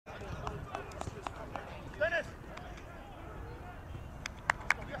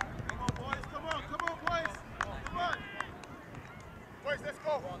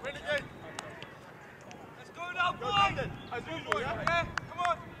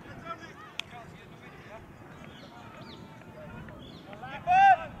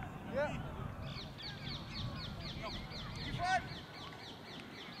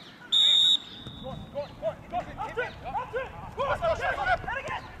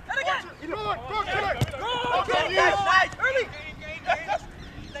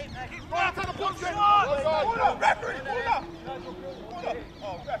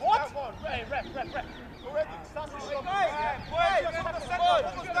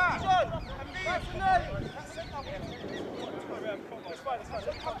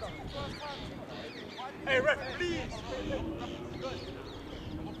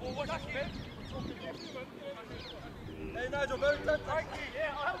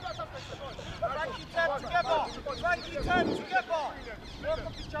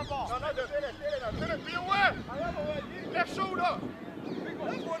Be aware! Left shoulder!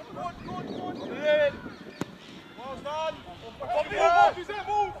 Good. Well done!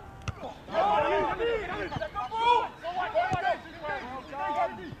 Move!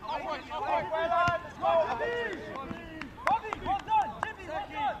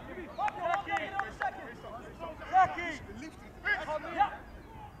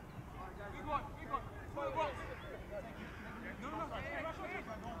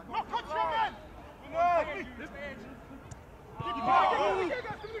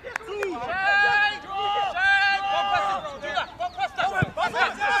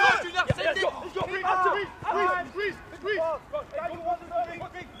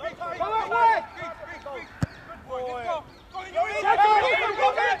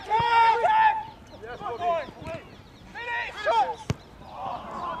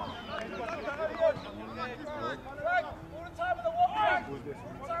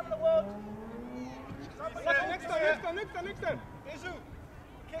 Next time. Izu,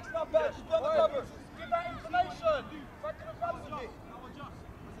 kicks not bad. She's done the covers. Give that information. Back to the front of it.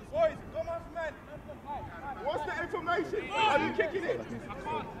 Boys, come on, man. What's the information? Are you kicking it?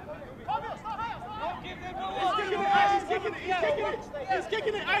 He's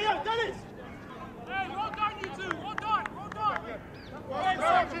kicking it. Hey, yo, Dennis. Hey, well done, you two. Well done.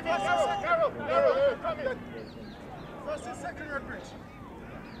 Carol, come in. First and second red bridge.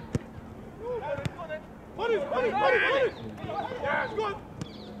 Put it! Yeah, it's good!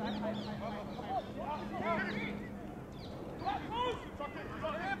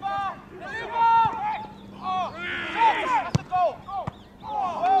 That's the goal!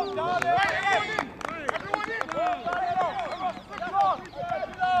 Well done! Everyone in!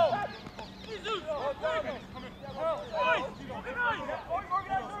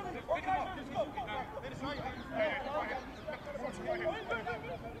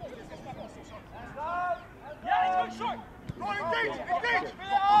 Yeah, he's going short! Go on, engage!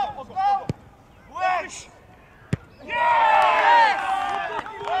 Go! Wish! Yes!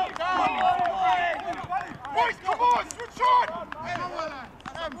 Well done! Boys, come on! Switch on! Hey,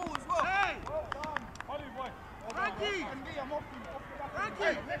 ball as well! Hey! Frankie!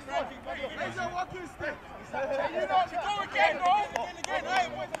 Frankie! Next one! There's a walking stick! You know, go again, bro!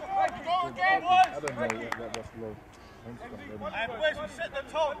 Go again, boys! I don't know what was low. Hey, boys, we set the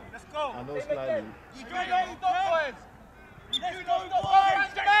tone. Let's go. I know slightly. You do know boys. You do know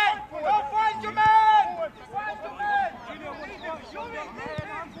boys. Go find your man. Find your man. There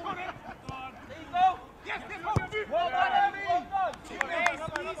you go. Yes, well done, Emmy. Well done.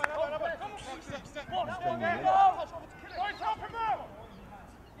 Boys, help him out.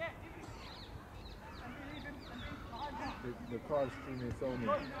 The car is streaming so many.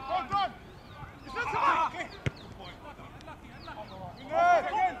 Well done. Is that something?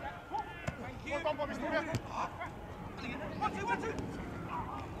 Well done, Bobby. Still there. 1, 2, 1, 2.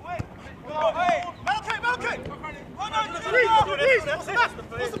 Wait. Hey. Malky. Oh, no. Reese. What's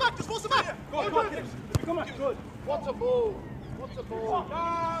the back? Just force the back. Come on. Good. What's a ball?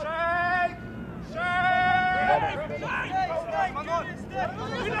 Shake. Come on.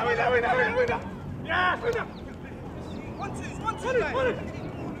 Winner. Yes, winner. 1, 2. Look up.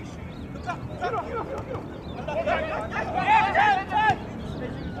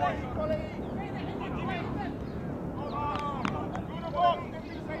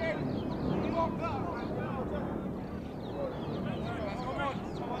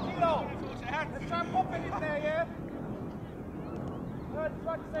 Let's try and pop it in there, yeah? Let's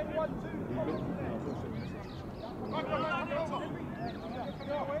try to say 1, 2.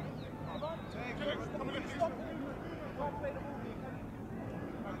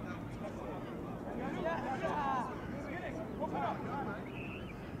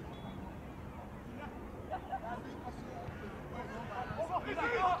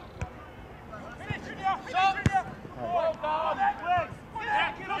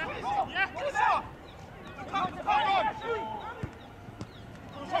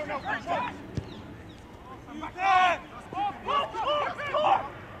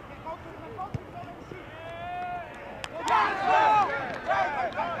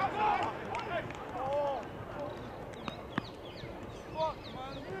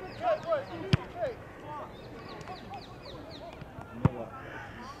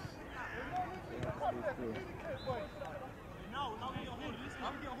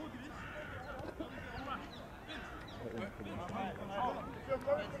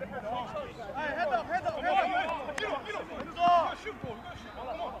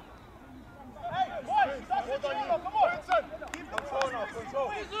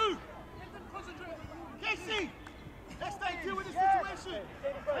 Casey, let's stay 2 in this situation.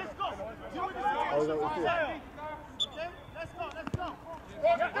 was that what you said? Let's go.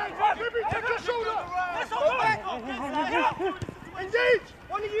 Take your shoulder. Engage!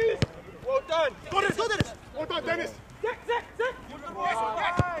 One of you! Well done! Go Dennis! Well done, Dennis. Zach.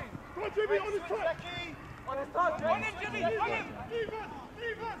 Go on, Jimmy, on his touch! On his touch, On him, Jimmy. On him. Even!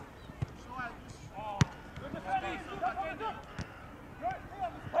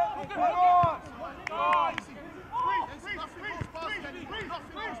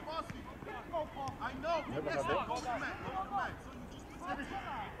 I know, but let's not go mad.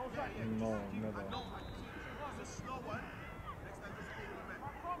 No, never. It's a slow one.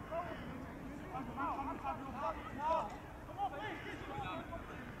 Next time just go with the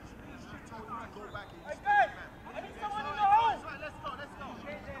go back and I need someone in the hole! Let's go.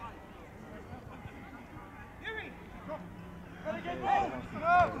 Yuri. Renegade,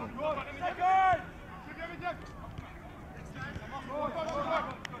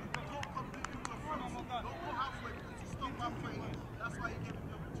 that's why you gave him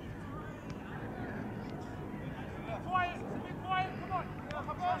the opportunity. Quiet, be quiet, come on.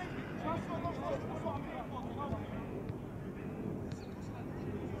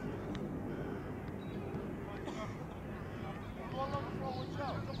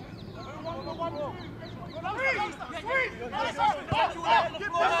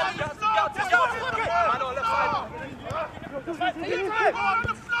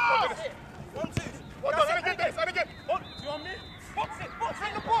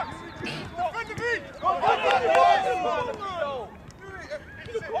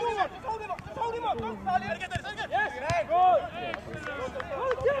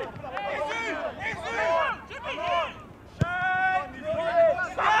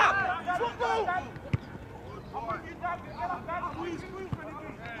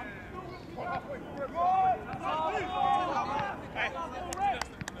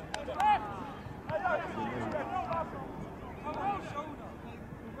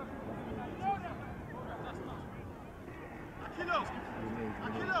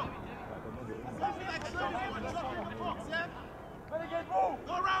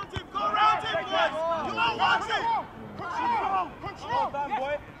 Go around him, boys! You all want it! Control!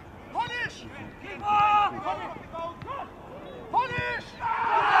 Punish! Punish!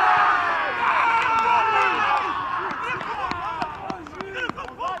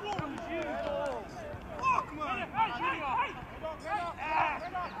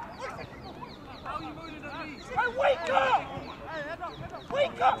 Wake up!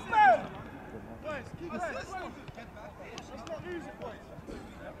 Wake up, man! Boys, keep it. Let's not lose it, boys.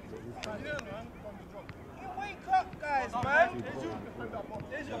 Wake up, guys, man!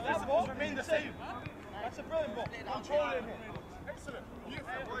 Remain the same. That's a brilliant ball. Control it. Excellent.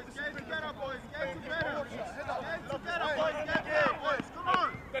 Beautiful, boys. Get together, boys. Get together. Boys. Come on.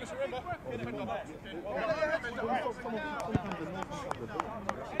 Dennis, remember. Let's go, boys.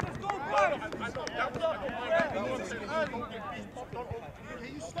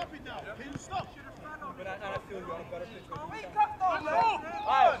 Can you stop it now? Can you stop? But I feel you on a better pitch. Wake up, though, man.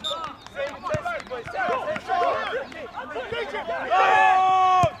 Same intensity, boys.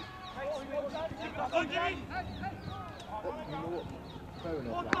 Fair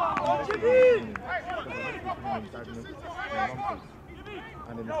enough.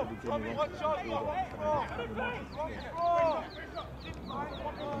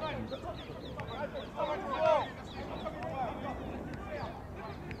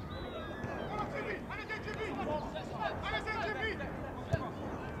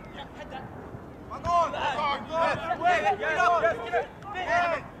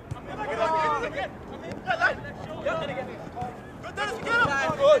 And then it's the beginning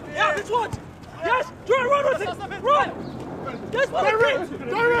Yeah, this one! Yes! Run! Yes,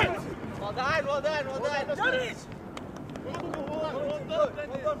 direct! Well done. Dennis! Well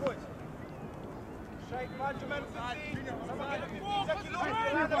done, boys. Shake, Benjamin, 15.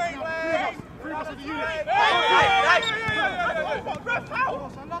 Free us of the unit. Ref out!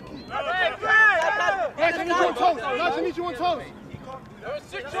 Guys, I need you on toes. There was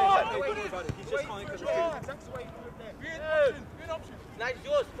 6 on! Nice,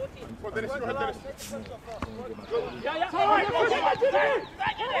 yours, 14. Well, Dennis, you have Dennis. Yeah.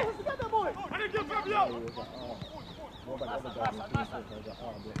 What about the other guys? The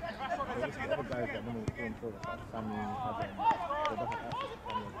other guys that want to go and throw like Sammy,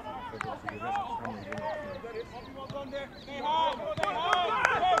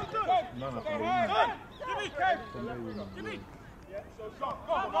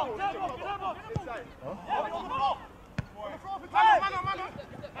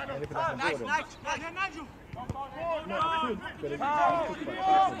 Nice.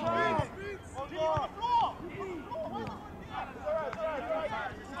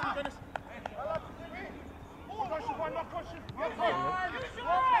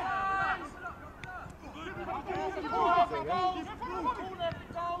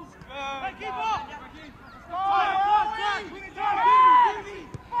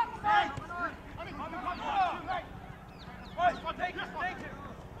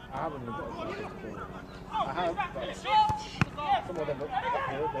 I haven't even got a I have, but some of them they don't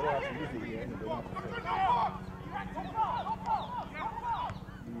have to use it yet, and they don't have to say.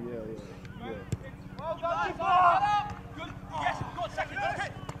 Yeah. Well done, good. Yes, got second. Okay.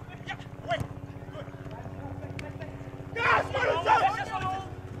 Yeah, wait. Good. Yes, well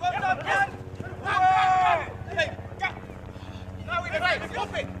done, Ken. Hey, yeah. Now we play.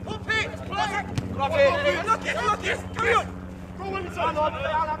 Pop it. Look it. Carry on. Go inside. Come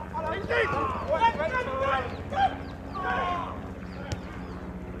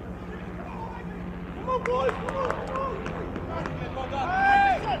on, boys. Come on.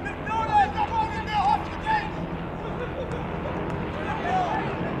 Hey, midfielder, come on in there, off the gate.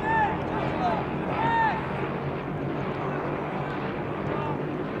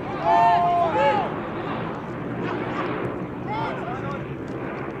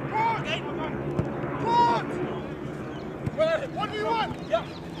 What do you want? Yeah.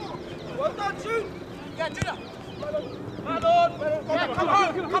 Well done, shoot. Yeah, do that. Come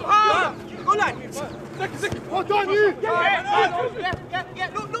home. Go lad. Second. Well done, you. Yeah.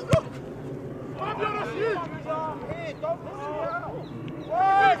 Look. I'm going to shoot. Here, don't push it around.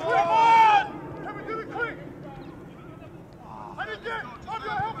 Come on. Can we do it quick? I didn't get. I'm going to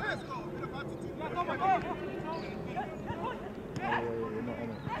help him.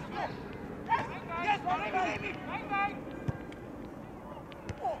 Yes, baby.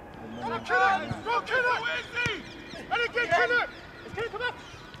 Go kill it! Where's he? And again, kill it! Is Kenny come up?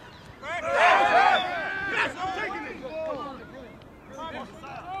 Yes, I'm taking it!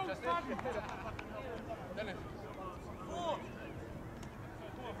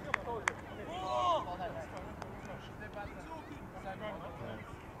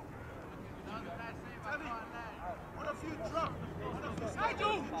 What if you drop? I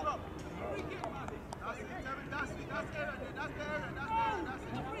do! That's the area.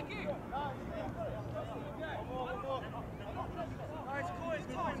 Nice, cool.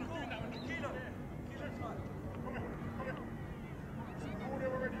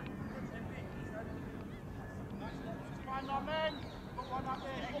 Find our men. Put one up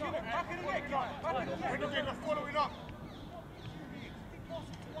there. Back in again, Renegade, following up.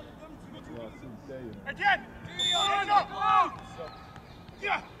 Again! Following up!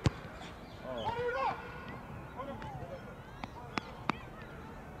 Yeah! Following up!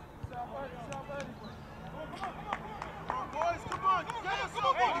 Boys, come on! Get us up!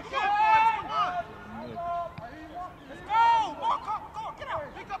 Come on! Let's go! Mark up! Go! Get out!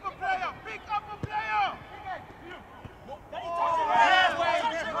 Pick up a player!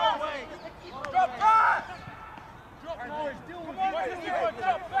 Drop that! Come on,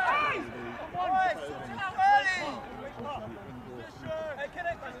 drop that! Boys, early! Hey, can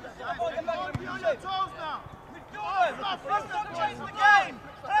be on your toes now! Let's not change the game!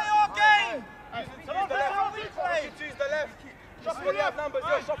 Play our game! Choose the left. Shuffle left numbers,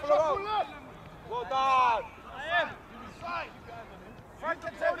 shuffle around. Well done. Frank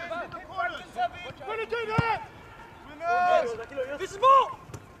and Seven in the corners. Gonna do that! This is ball!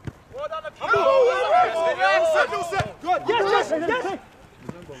 Well done, the good. Yes.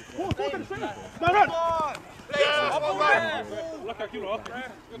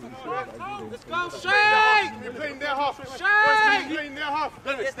 Let's go, Shane! You're playing their half. Shane! You're playing their half.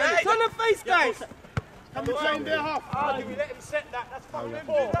 It's on the face, guys. Come to play in their half. If you let him set that, that's fucking him.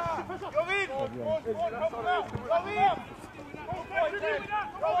 You're in.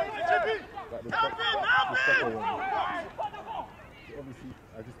 Obviously,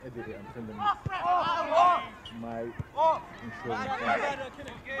 I just edit it and send them my insurance.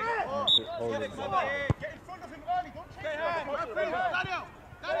 Get in front of him early, don't change Daniel!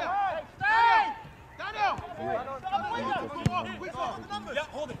 Yeah,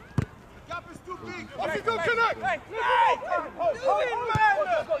 hold it. The gap is too big. Off you go, connect! Hey! You win, man!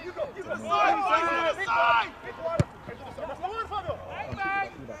 You go. Side!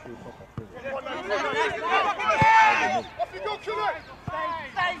 Off you go, connect!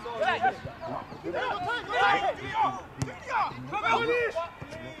 Punish!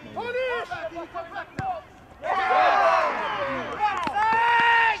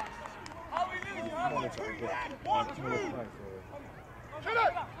 How we lose? 1, 2, 1, 2! Kill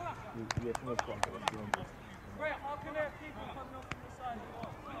it! Yeah, from the front. Right, how can there people coming off from the side?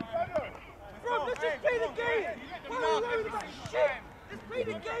 Bro, let's just play the game! Why are we worried about shit? Let's play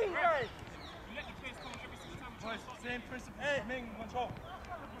the game, guys! Boys, same principle. Hey, Ming, control.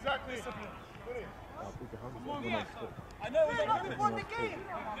 Exactly. Discipline. I know we won the game!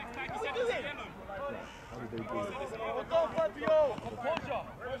 What are we doing? How did they do it? Go, Fabio! Composure!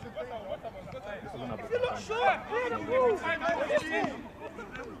 If you're not sure, play the rules! Come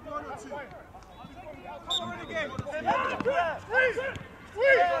on, Renegade! Squeeze!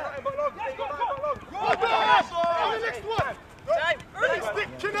 Squeeze! Go back! The next one! Make stick,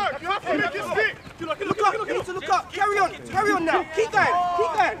 chin out! You have to make it stick! Look up, you need to look up. Carry on now. Keep going.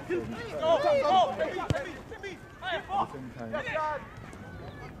 Go!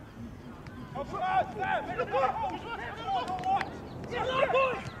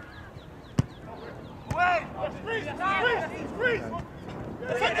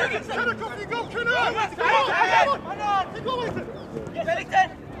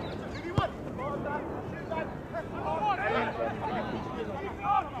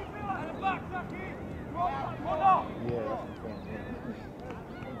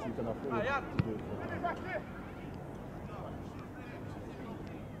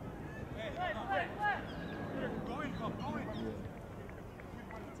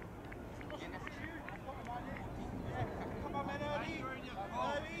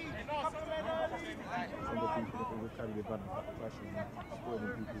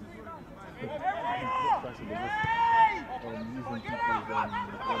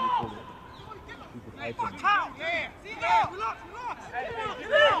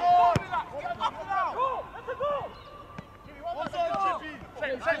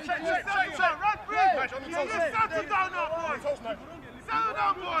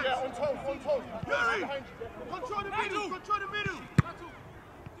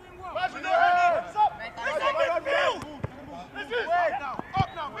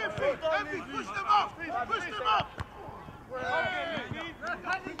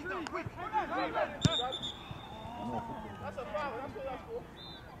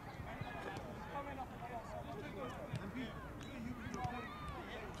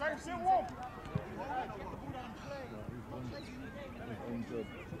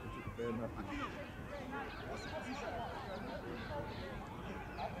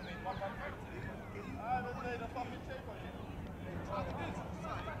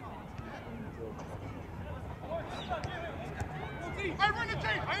 Freeze! Hey,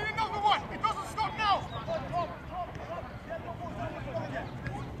 Renegade! I need another one! It doesn't stop now!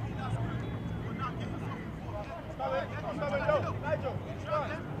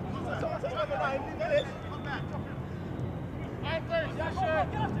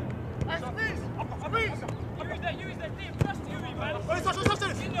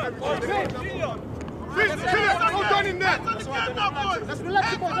 Let's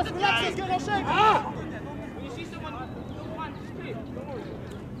relax, boys. Let's relax. Let's get our shape. When you see someone one, just play.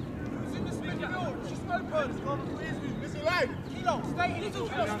 It's in the midfield. She's open. Listen, line. Kilo, stay. Little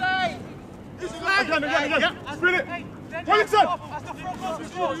Kilo, stay. Listen, line. Yeah, spin it. Pull it up. That's the front pass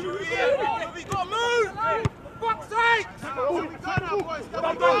before. We got to move. Fuck's sake. Little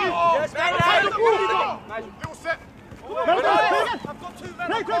set. I've got 2 men.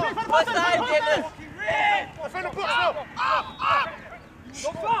 What's that, Defend the box now. Up. Go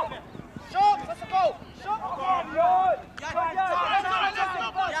foul. Shot. Let's go. Shot.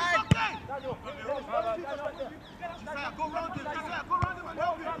 Go round him. And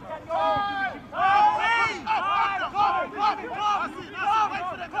help him.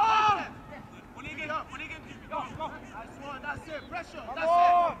 That's it. Pressure. That's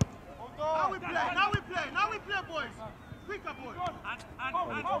it. Now we play, boys. Quicker, boys.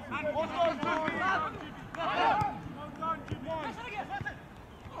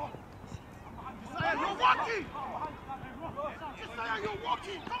 You're walking. You're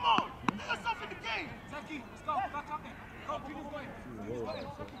walking. Come on. Get yourself in the game. Zaki, let's go. Back up there. Go, keep this going.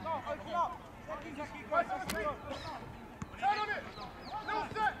 Open up. Zaki, go. Turn on it. Little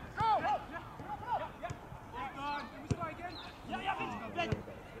set. Go. Can we start again?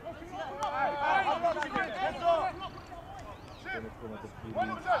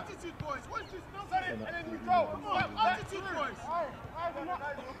 Attitude, boys. What's this? And then you go. Come on. Attitude, boys. Come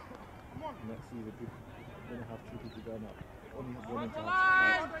on. Next season, we're going to have 2 people going up. Only one in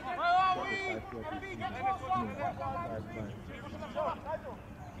Where are we?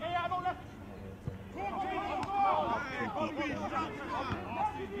 Yeah, I don't left.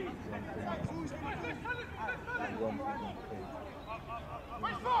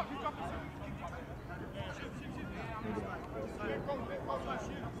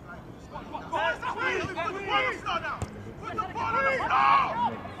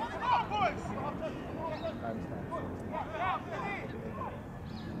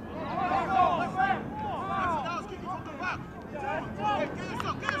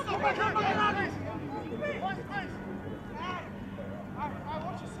 No.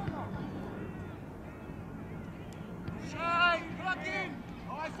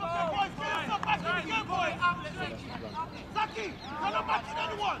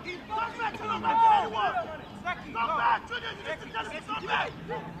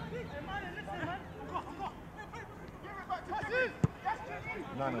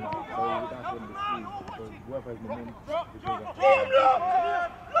 So that's when the school. So whoever has momentum,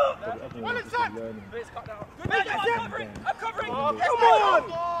 I'm covering! Come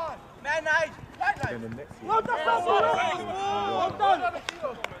on! Man, nice! Then the next year, Well done! the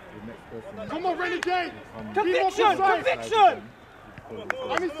next person. Come on, Renegade! Conviction! Conviction!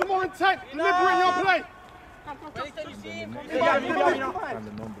 I need some more intent, deliberate in your play! Anytime you see him, And the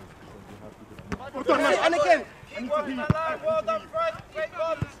numbers. Well done, man. And again! Well done, Fred! Great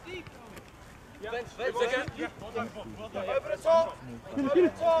goal! Vince again. Over the top! Over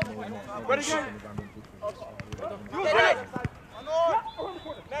the top! Renegade!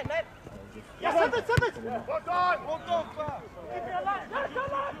 Man. Yes, send it! Well done, Fred!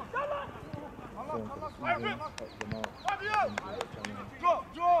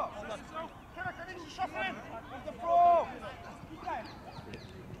 Draw! Kenneth, I need you to shuffle in! Off the floor!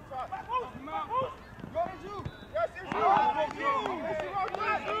 Yes, it's you!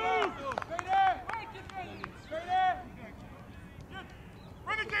 Straight there!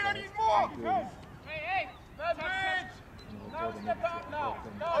 Renegade, I need more! Hey! Now step out now!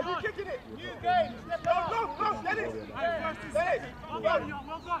 Are you kicking it? You game! Step out! No, Dennis! Dennis! Well done!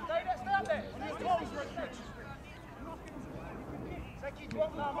 Stay there! Zeki,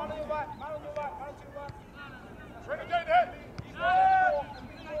 drop now, man on your back, man on your back. Renegade there!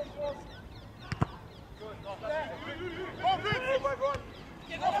 Go, Vince!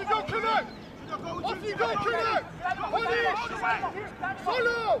 Off you go, Kenneth! Off you go, Kenneth! Punish!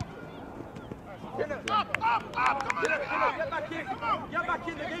 Follow! Up! Come on! Get back in! Get back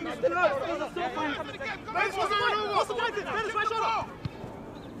in, the game is still out! Things are still fine! Dennis, what's the line? Dennis, right shot up!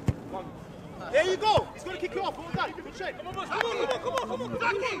 There you go! He's going to kick you off. Hold that. Good shape. Come on!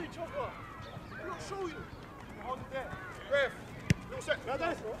 Zaki! I'll show you. Hold it there. Ref. Little sec. Now,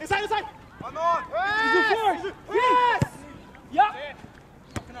 Dennis. Inside! I'm on! Yes! Yeah!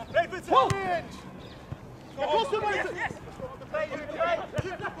 Hey, Vincent! Get close to him, Vincent! Yes!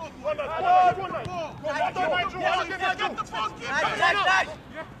 One line.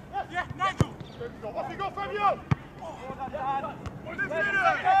 Nigel! Off you go, Fabio!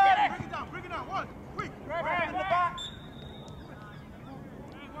 Bring it down. One. Quick. Grab it in the back!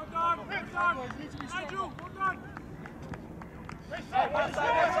 Well done. Nigel, well done.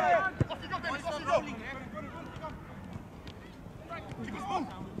 Off you go, Dennis. Off you go. Keep his move.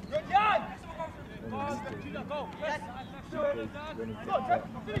 Good job!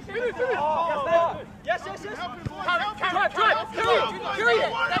 Yes! Carry it!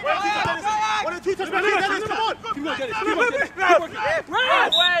 One and two touch back in, Dennis, come on! Keep going, Dennis.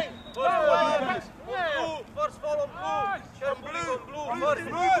 First follow blue! Share blue!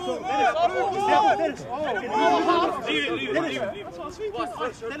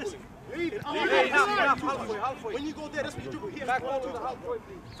 Dennis. When you go there, that's what you do. Here, back ball to the halfway.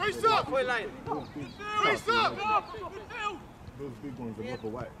 Face up! Face up! Those big ones are love the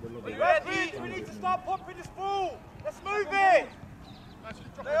white. Ready? We need to start pumping this ball! Let's move it!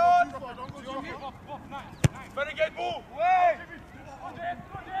 Stay on! Renegade ball! Away!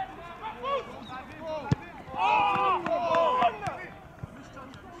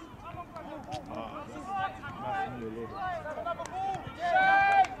 Another ball!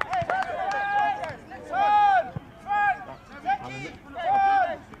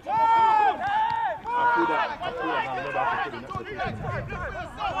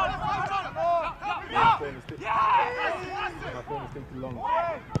 Too long.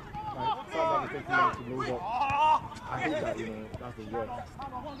 Like, sometimes it takes too long to load up. I hate that, you know, that's the worst.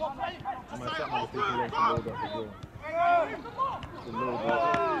 And my sometimes it takes too long to load up as well. To load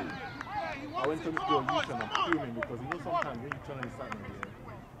up. I went to the school and I'm fuming because you know sometimes when you turn on your sat nav,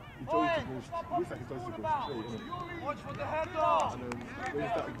 he told you to go, it looks like he told you to go straight, innit? Watch for the header! And then when you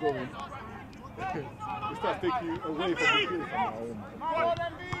start going, it starts taking you away from the kids. I'm like, oh my God.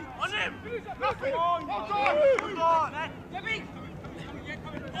 On him! Nothing! Hold on! Debbie!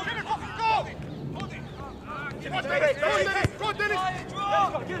 Go, Dennis!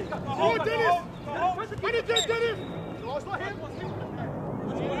 Go, Dennis! Renegade, Dennis! No, it's not him.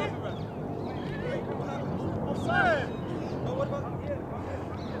 Offside!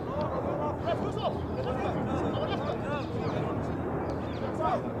 Ref, who's off?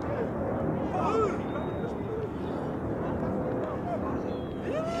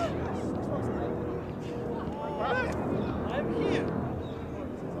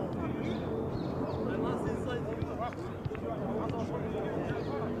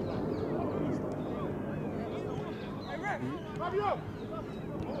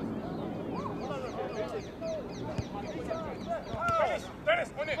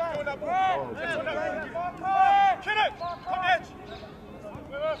 Dennis, on it, on that ball. Dennis, on that ball. Kill it! Come edge!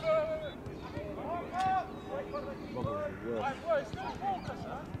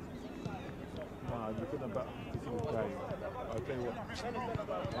 Nah, you couldn't have backed this guy. I'll tell you what.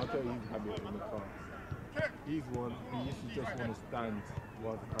 I'll tell you his habit in the car. He's one, he used to just want to stand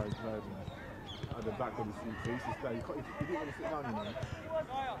while the car is driving at the back of the seat. So he used to stand. He didn't want to sit down, you know.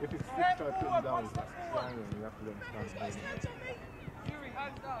 If his stick started putting down, it's like flying, and you have to let him stand. Yuri,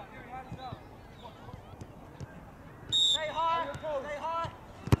 hands down. Stay high.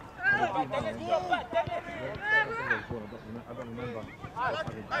 I don't remember.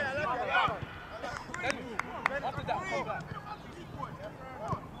 After that, come back.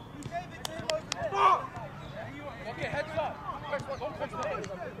 Okay, heads up. Don't concentrate.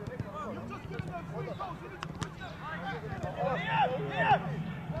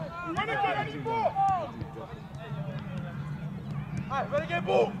 Renegade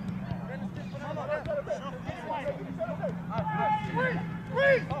ball!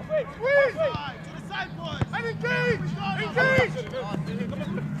 Squeeze! To the side, boys! And engage!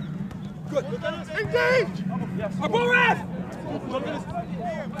 Good. Engage! Yes. Go, Ref!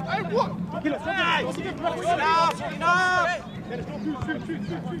 Hey, what? Enough!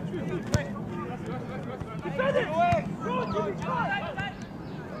 Defend it!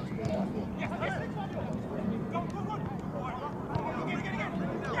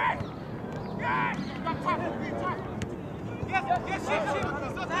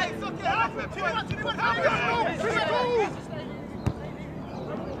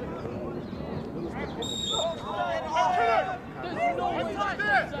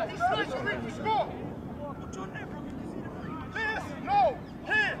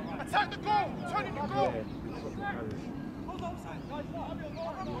 Attack the goal! Turning the goal!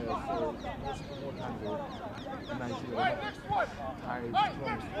 Right, next one! Right,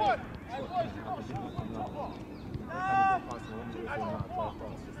 next one!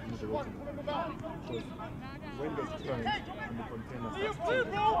 When they turn and the container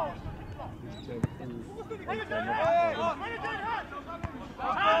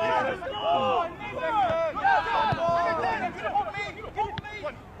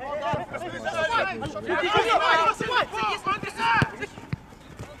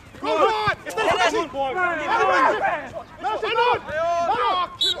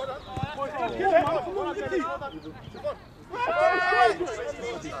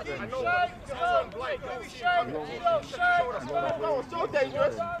So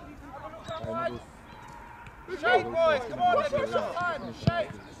dangerous. Shake, boys, come on, let's go shot time. Shake.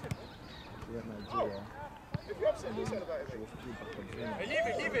 If you're upset, you said about it.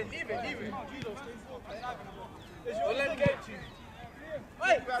 Leave it. Don't let it get to you.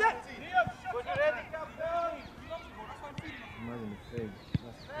 Hey, set! Imagine the thing.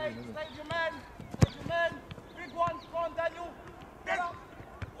 Save your man. Big one. Go on, Daniel.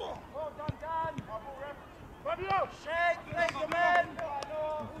 Well done, Dan. Shake, save your man.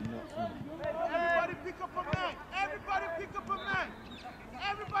 Everybody pick up a man.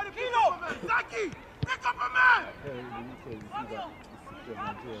 Zaki, pick up a man. Yeah, in the UK, you see that.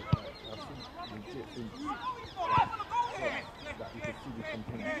 I've seen legit things that you can see the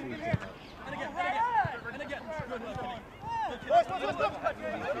container shaking. And again.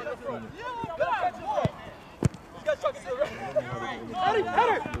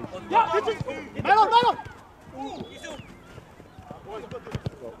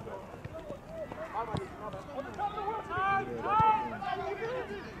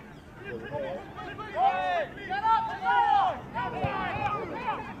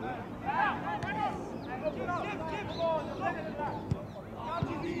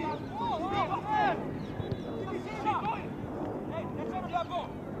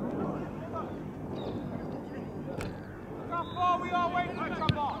 Look how far we are away from each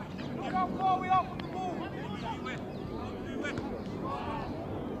other. Look how far we are from the ball.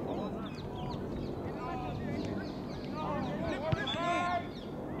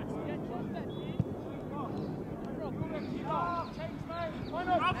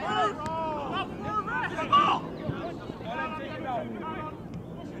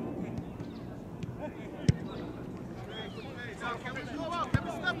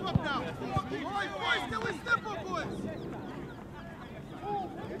 Step up now. Boys, can we step up, boys?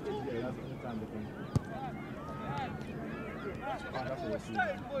 Yeah, that's the time they can. That's what I see.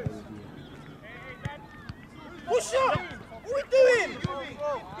 Push up! What are we doing?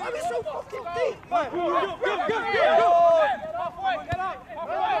 Why are we so fucking deep, man? Go! Halfway, get out!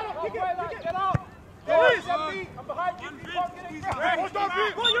 Get out! I'm behind you, you can't get it.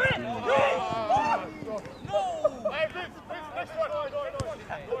 You're in!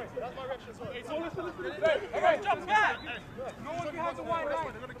 Okay, jump back! No one behind the white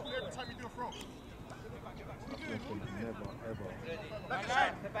line. They're going to call every time you do a throw. Never, ever.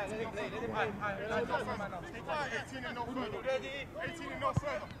 18 and no further. 18 and no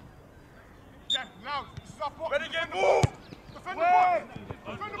further. Yeah, loud. This is our pot. Renegade, move! Defend the pot.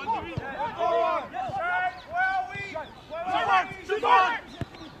 Defend the pot. Shoot on!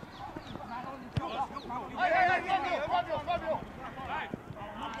 Fabio.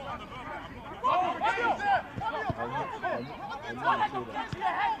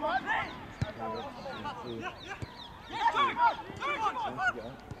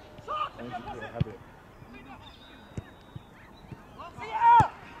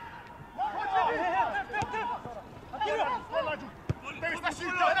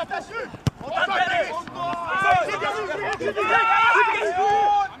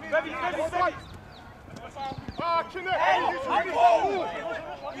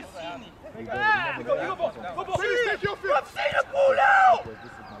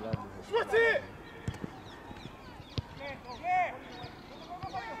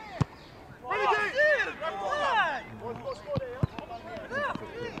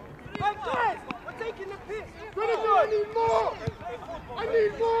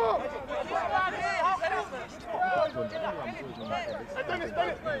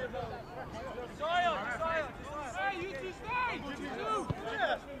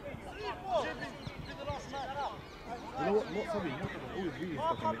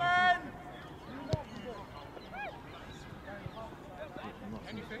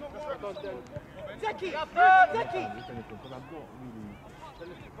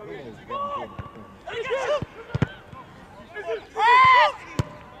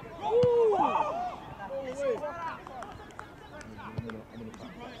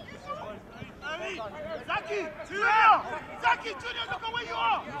 Zaki, Junior, look at where you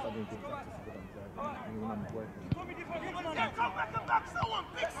are! Come back, someone!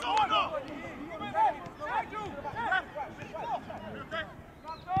 Pick someone up!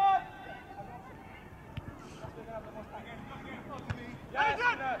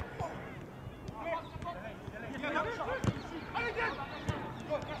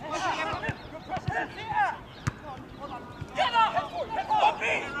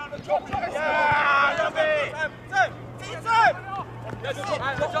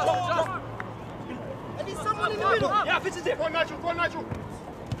 Yeah, fits it. Go on, Nigel.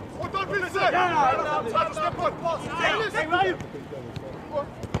 Oh, don't be inside. Nigel, step on. Come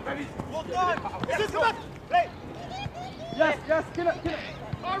back. Yes, kill it.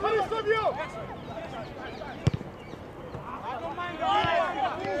 Release Fabio. I don't mind.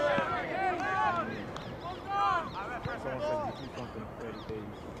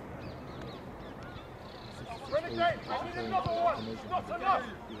 Renegade, I need another one. It's not enough.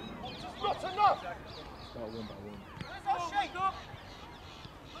 It's not enough. Start one by one.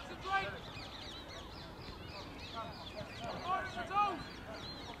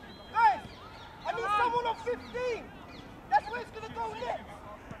 Hey, I need someone on 15. That's where it's going to go next.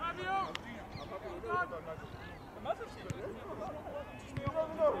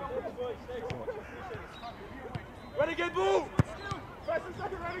 Renegade, move. First and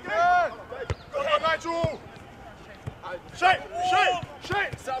second, Renegade. Come on, Nigel. Shake. Where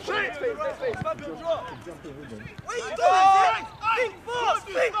you going? Think fast,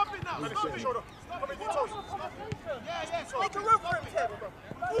 think. Stop it, shoulder. Come in, you toes. Make a room for him, Ted.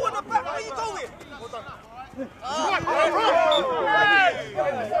 Who in the back? Where you going?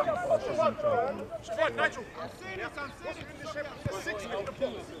 Right, Nigel. I'm seeing this. 6 in the box.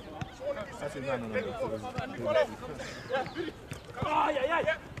 Actually, no.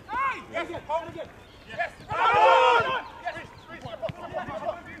 Yeah. Hey! Yes, hold it again. Yes.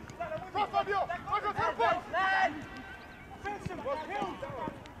 Cross, Fabio.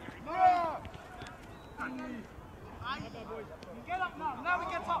 Get up now. Now we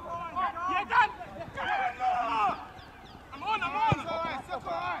get up. Yeah, done. I'm on. It's all right.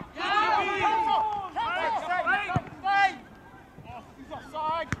 He's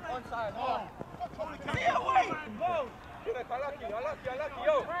offside. Onside. See it away. Unlucky,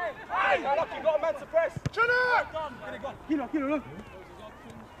 yo. Hey, unlucky, got a man to press. Kilo, look.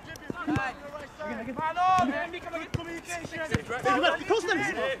 Man on, communication. Cost them.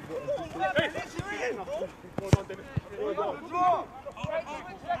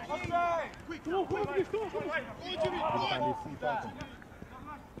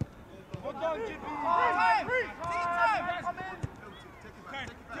 Well done, Jimmy. Time. Come in.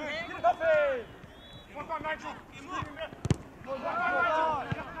 Nothing. Well done, Nigel.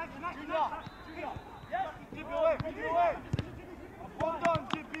 Junior. Keep it away. Well done,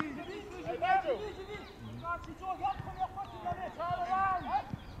 Jimmy.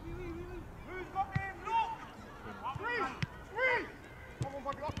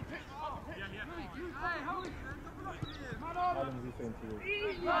 saying to you.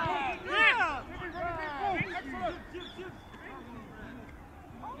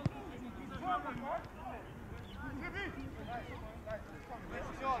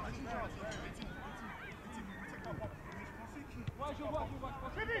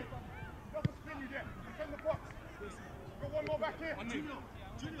 One more back here. Junior,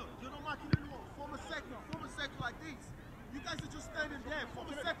 you're not marking anyone. Form a circle like this. You guys are just standing there. Form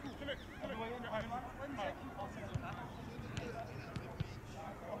a circle.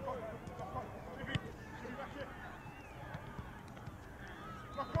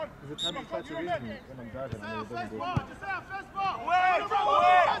 Is it time to try to read me when I'm driving? I know it doesn't go through.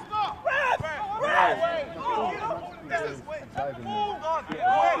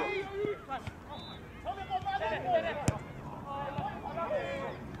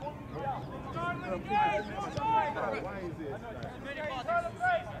 Why is it?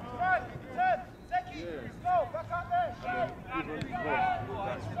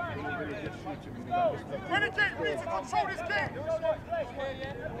 Renegade, we need to control this game.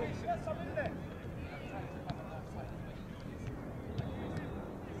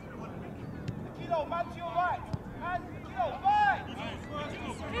 Kilo, man to your right. Man, Kilo, right.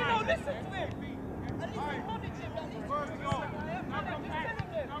 Kilo, listen to him. At least acknowledge him.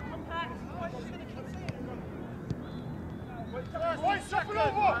 Wait, shuffle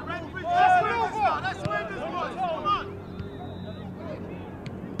over! Shuffle over! Let's win this one! Come on!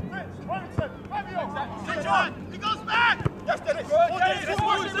 Wellington, Fabio! He goes back! Yes, Dennis!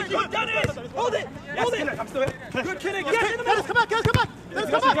 Good, Dennis! Hold it! Hold it! I'm still here. Good, Kinnick! Yes, Dennis, come back! Dennis, come back! Dennis,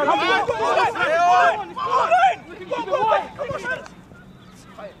 come back!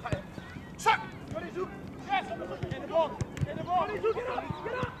 Shut! Yes! In the ball! In the ball! Get up!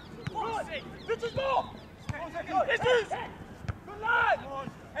 Get up! This is ball! This is! Good lad!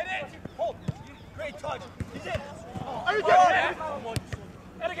 Head in! Hold! Great touch! He's in! Are you getting it?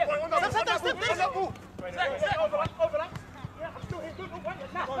 And again! Step! Overlap! Yeah, I'm still here. Good, wait.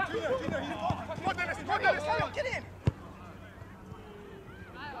 Now! Go, Dennis! Get in!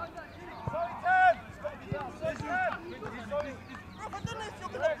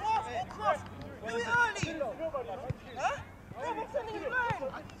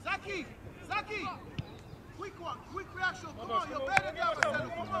 Zaki! Quick one, quick reaction. Come on, you're better than the other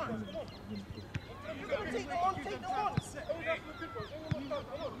side. Come on. You're going to take them on, take them on.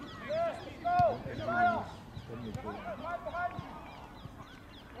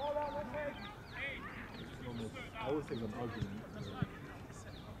 I always think I'm arguing.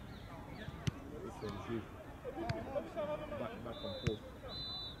 Back and forth.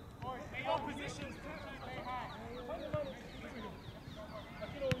 Your positions.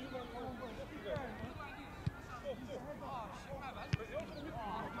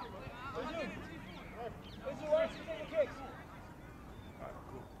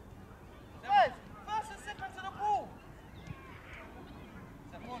 First and second to the ball.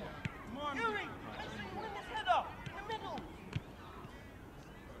 Yuri, make sure you win this header in the middle.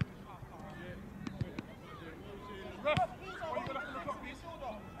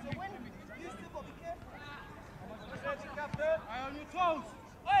 Eye on your toes.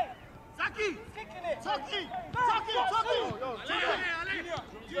 Hey, Zaki! kicking it. Tucky!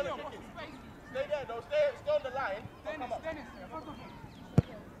 Junior, stay there though, stay on the line. Dennis.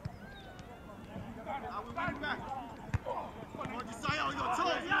 Back. On Josiah, on your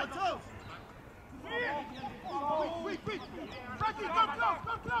toes. Quick. Frankie, come close.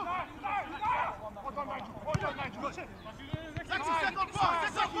 Hold on, Nigel. Zaki, second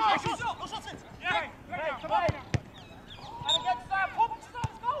pass. No shots it. Hey, come on. And against that, pop to that,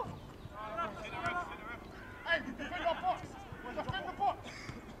 let's go. Hey, defend your box. Defend the box.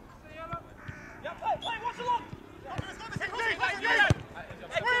 Yeah, play, watch along.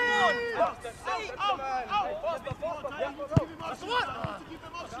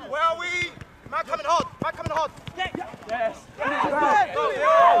 Where are we? Man coming hard. Yes. Hey!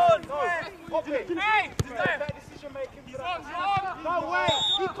 Decision making. No way!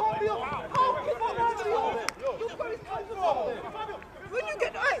 He can't be on. When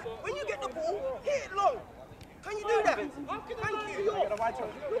you get the ball, hit it low. Can you do that? Thank you.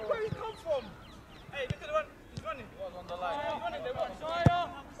 Look where he come from. Hey, look at the one. He's running. He was on the line. He's running. They want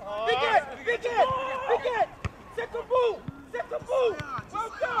Big it. Second ball.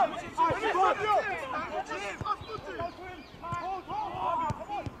 Well done.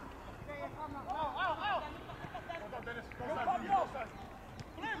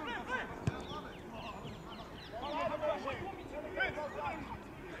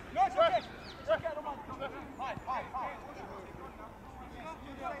 No, it's okay.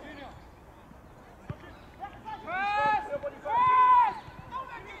 Pass!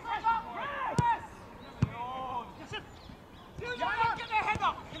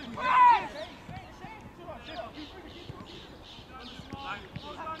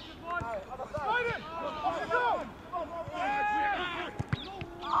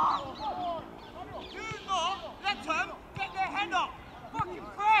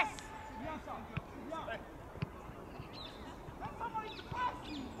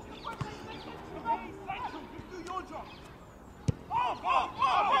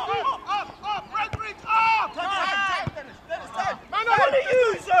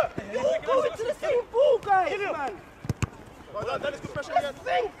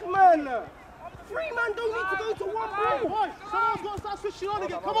 think, man. 3 man don't need to go to one ball. Someone's got to start switching on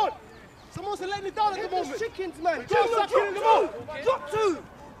again. Come on. Someone's letting it down at the moment. Chickens, man. Drop two.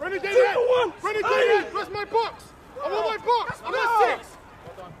 Renegade head. Renegade head. Where's my box? I'm on my box. I'm at 6.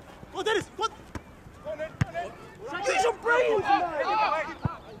 Go, Dennis. What? Use your brains, man.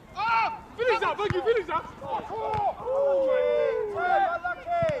 Finish that, Buggy. Finish that.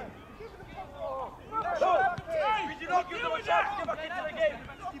 We do not give them a chance to get back into the game.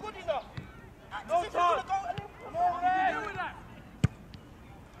 It's not good enough. No chance.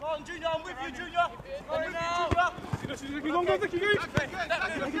 Go on, Junior. I'm with you, Junior. Go, again.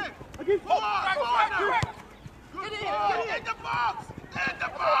 Get in the box! In the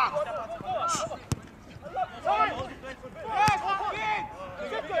box! Nice.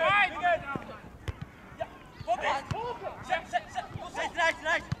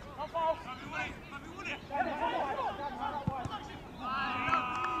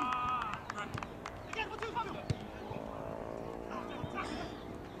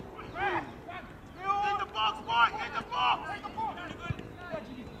 In the box, boy! In the box!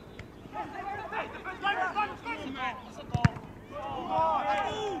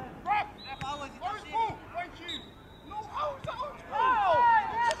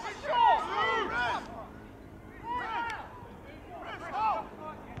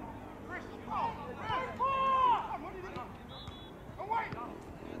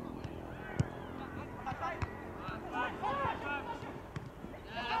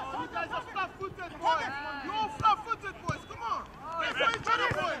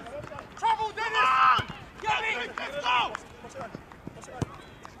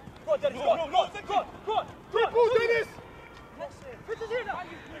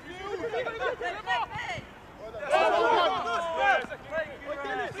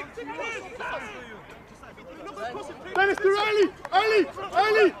 Dennis, too early! Come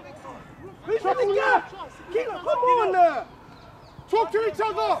on! Talk to each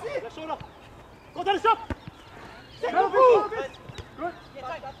other! Go, Dennis, up! Take the ball! Good.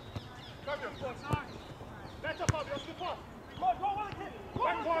 Let's up, Bobby, let's go pass.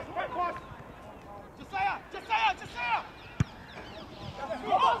 Back pass. Josiah!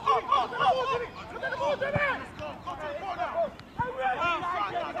 Look at the ball, Dennis! Go to the corner!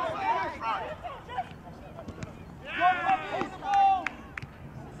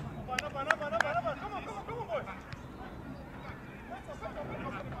 Come on, boys!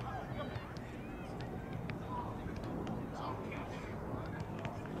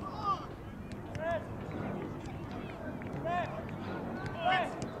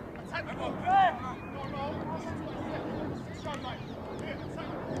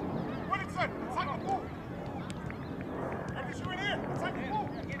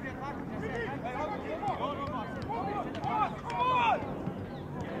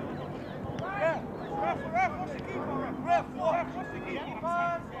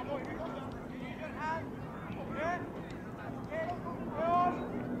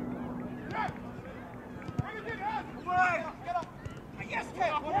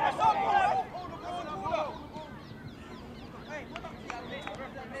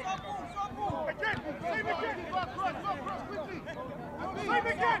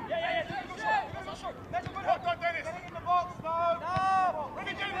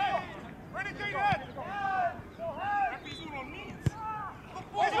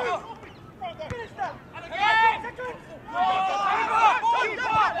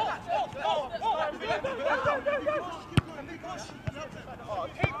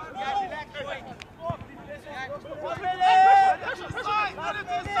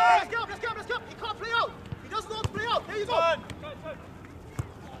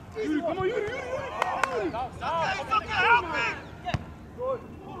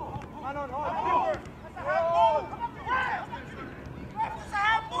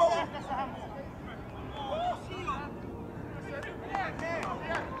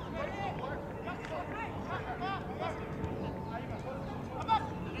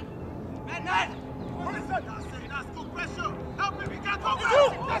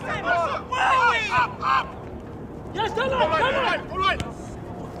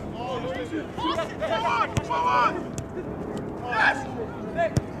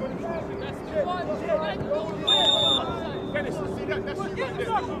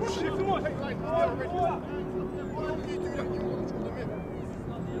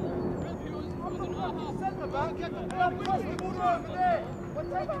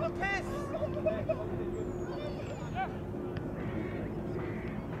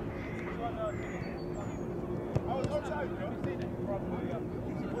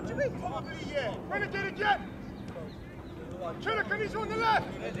 What do you mean, probably, yeah? Renegade again! Killer, can you show on the left?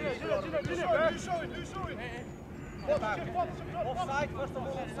 Who's showing? Who's showing? Offside, first of all,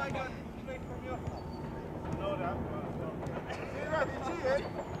 offside one. Straight from you. No, that.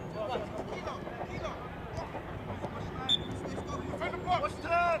 Defend the box!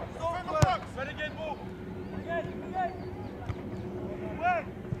 Defend the box! Renegade ball! Wait!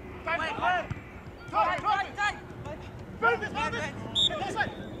 Tight! Move this! That's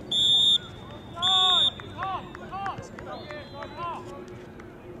it!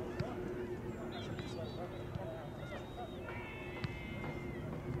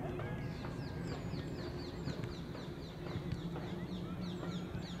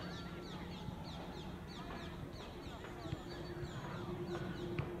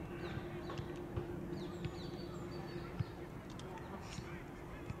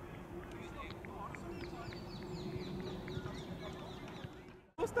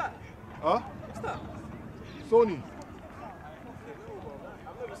 What's that? Huh? What's that? Sony.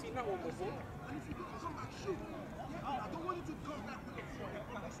 I've never seen that one before.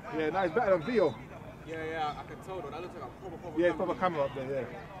 Yeah, no, it's better than Vio. Yeah, I can tell though. That looks like a proper Yeah, proper camera up there, yeah.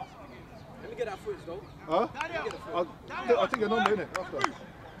 Let me get that footage though. Huh? I'll take your number, innit? After.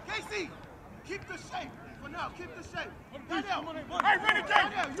 Casey, keep the shape for now. Keep the shape. Daniel, hey,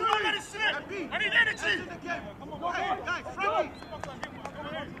 Renegade, do not let it slip. I need energy. Hey, guys, Frankie.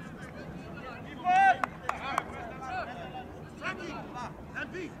 Frankie,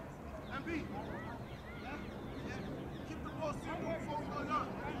 MB. Keep the ball simple before we go down.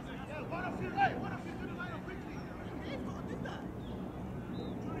 One of you do the line up quickly. You've got to do that.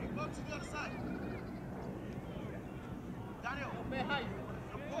 Julie, go to the other side. Daniel, the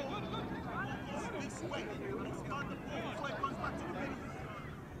ball is this way. Start the ball before it comes back to the middle.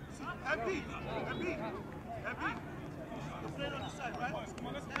 See, MB. You're playing on the side, right?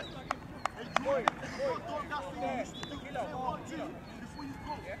 Enjoy. Don't that thing you used to do. Say 1, 2 before you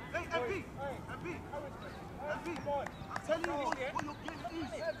go. Hey, MB. I'm telling you what your game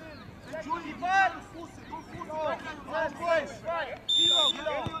is. Enjoy it. Don't force it. Don't force it. Right boys.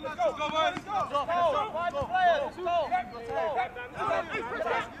 Let's go, boys.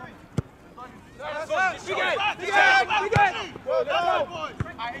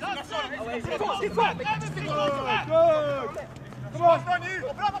 Come on, Stanley!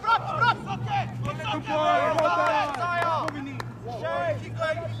 Okay! Good boy! Keep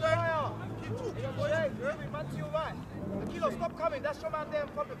going! Keep talking, boys! Man to your right. Akilo, stop coming. That's your man there in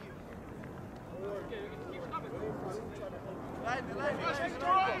front of you. Line.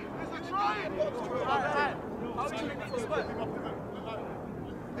 He's trying! How do you make this work? No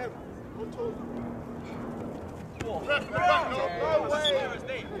way!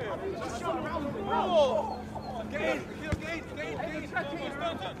 No! Gain!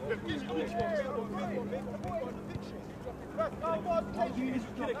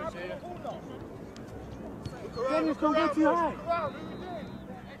 Daniel, don't go too high.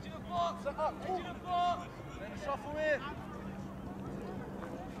 Edge of the box! Then shuffle in.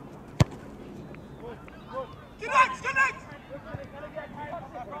 Connect!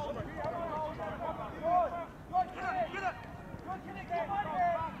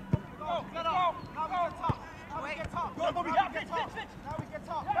 Now we get tough. Now we get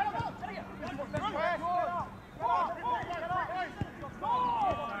tough. You know he's coming.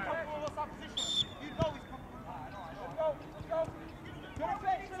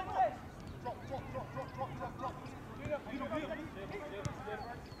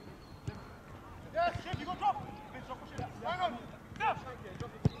 Yes, you go drop. Hang on.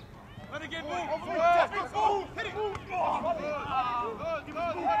 Renegade move. Hit it. Good.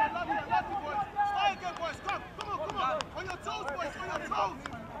 Stay again, boys. Come on. On your toes, boys. On your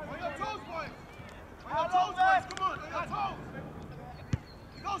toes, boys. Come on. On your toes.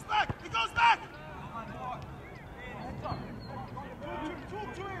 He goes back. Talk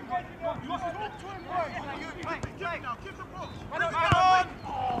to him. You must talk to him, boys. Keep the ball.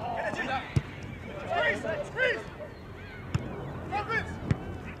 Squeeze. Robins.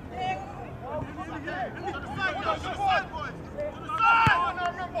 To the side, boys. To the side.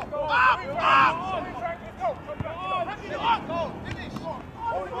 Finish.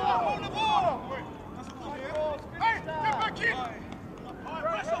 Hold the ball. Hey, get back in.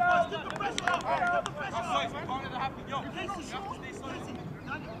 Pressure, boys. Get the pressure up. Can't let it happen. Yo, Casey, you have to stay solid.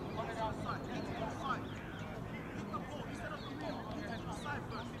 Daniel, on the outside. Get to the side. Hit the ball. Instead of the middle, get to the side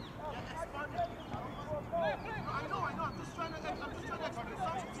first. Get expanded. I know. I'm just trying to explain something to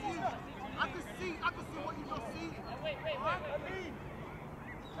you. I can see what you're not seeing. Wait.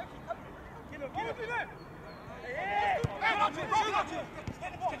 Get there. Hey,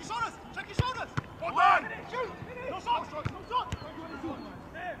 check your shoulders. Well done. Shoot. No shots.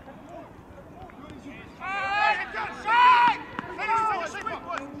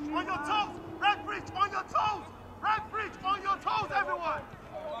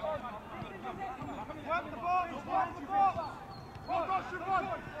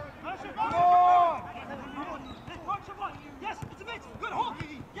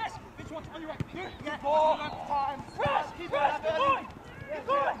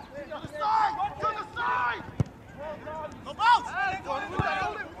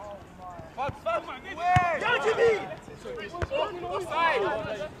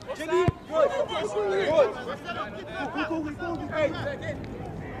 Offside! Jimmy, good.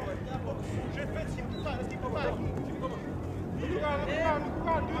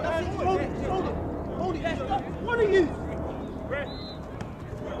 Hold it. What are you?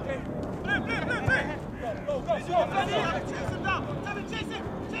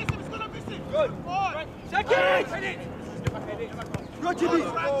 Good. Second. Good, Jimmy.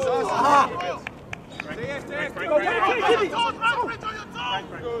 Good.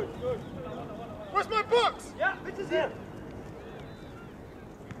 Where's my box? Yeah, Victor's here.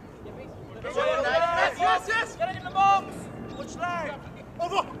 Yes. Get it in the box. Which leg?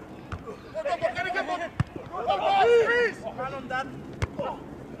 Over. Get it. Freeze. Man on that.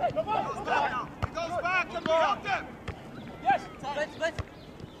 He goes back. Let me help them. Yes. Let's.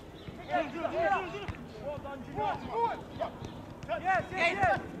 Yes.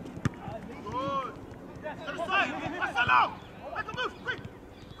 Good. To the side. Marcelo. Make a move. Quick.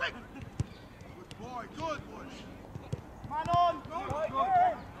 Good boy. Man on. Good.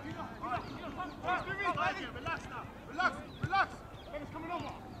 Relax now. Relax. Ben's coming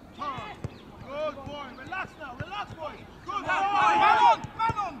over. Turn. Good boy. Relax now. Relax, boys. Good boy.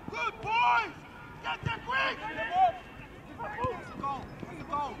 Man on. Good boys. Get there quick. It's a goal.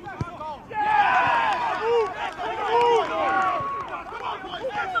 Yeah! Come on, boys.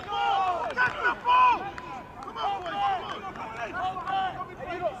 Get the ball. Come on, boys.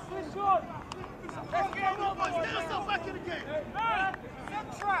 Let's get yourself back in the game. Set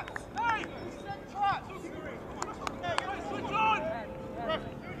traps. Switch on.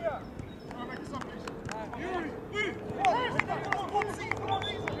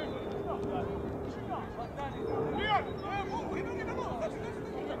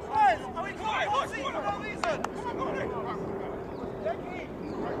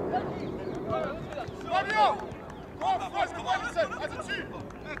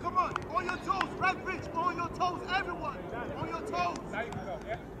 Come on, on your toes, Red Rich, on your toes, everyone, on your toes.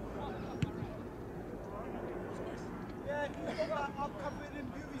 Yeah, I'll cover it in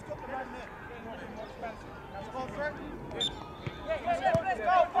view. He's got the right net. Let's go, Fred. Let's go, let's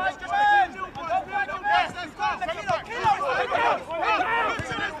go.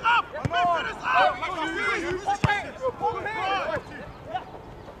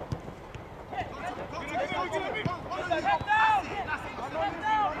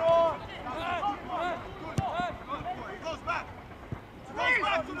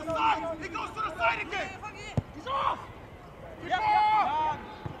 He goes to the side again. He's off.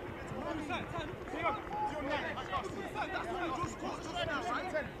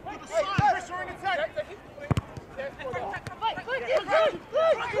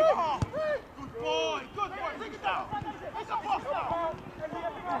 Good boy. Take it down. It's a boss now.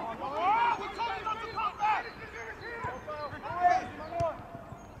 We told you not to come back.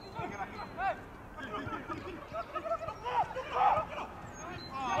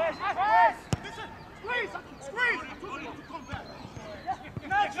 Squeeze. Come back.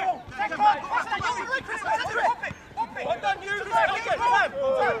 Nigel, take Well done, you. Man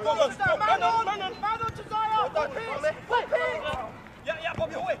on to Zaya. Yeah,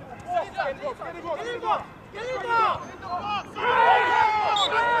 Bobby, away. Get in there.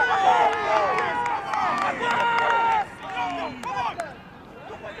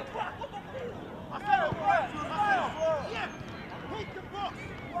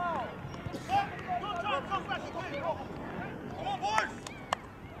 Come on, boys.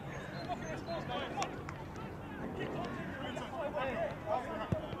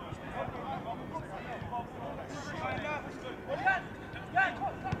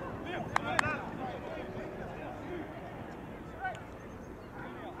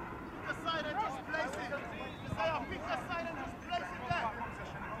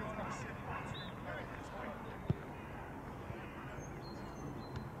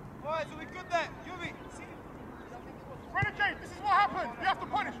 Alright, so we good there. Yumi. Renegade, this is what happened. We have to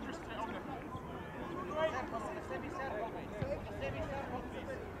punish.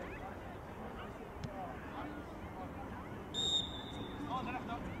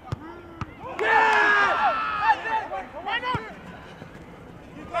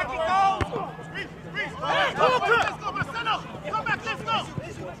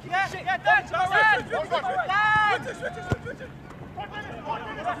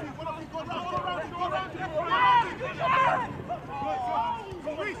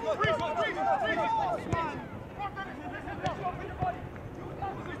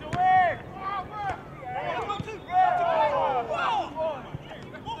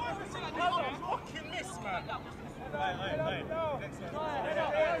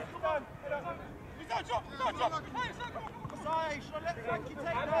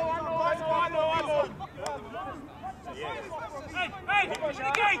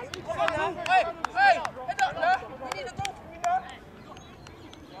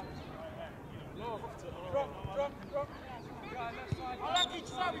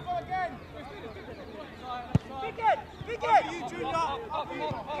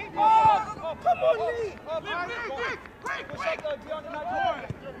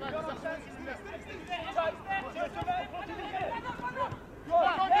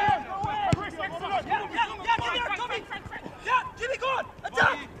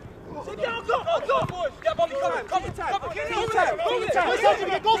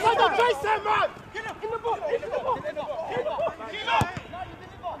 Go side the chase there, man! In the ball! In the ball!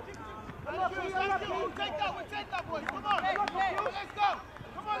 Take that, boys. Come on. Let's go.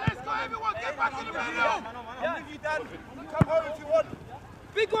 Come on, let's go, everyone. Get back in the middle. I'm with you, Dan. Come home if you want.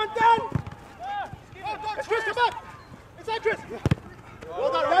 Big one, Dan! Chris, come back! Inside, Chris!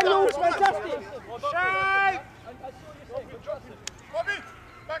 Well done, Daniel. Fantastic. Shame! Bobby,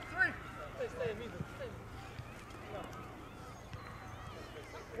 back three.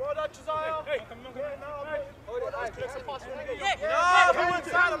 Well done, Josiah. Hey, come on. Hold it, nice. Collect some pass from the game. No, come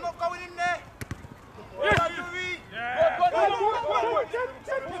inside. I'm not going in there. Well done, Louis.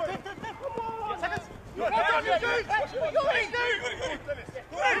 Seconds.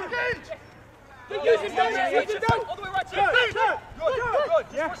 Use him down. All the way right to you. Good.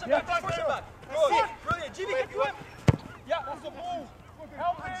 Just push him back. Good. Brilliant. Jimmy, get to him. Yeah, that's the ball.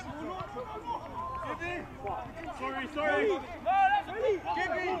 Help him. Sorry. No, that's a big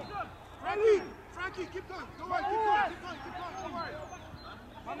ball. Frankie, keep going. Don't worry, keep going. Don't worry.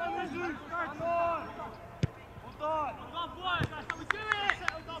 Come on, boys. That's how we do it.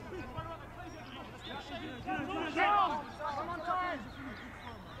 Come on, time.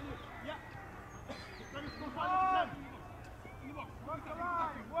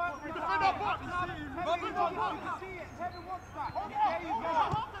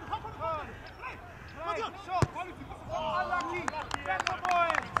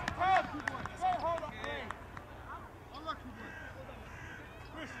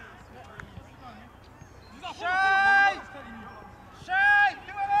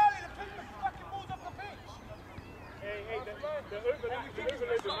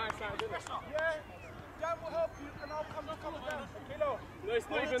 No, it's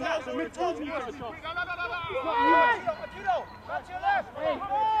not even that. The midfield needs to shot. Kilo, back to your left. Oh,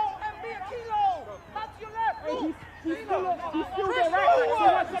 MB Kilo, back to your left. He's still there,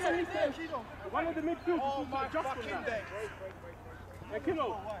 right? One of the midfielders Oh is my just on fucking that. day. Hey, Kilo,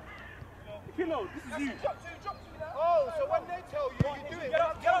 this is you. Oh, so when they tell you, you do it. Get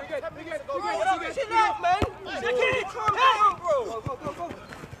up. 10 minutes ago. Chill out, man. Calm down, bro.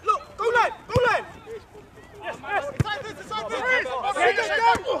 Look, go line. Inside this.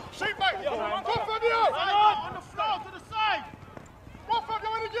 Shape back. Go Fabio. On the floor, to the side. Go Fabio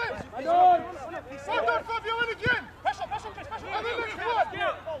in again. Well done, Fabio in again. Pressure, Chris. And then next one.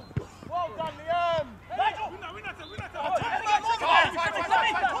 Well done, Liam.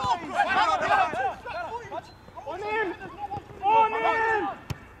 On him!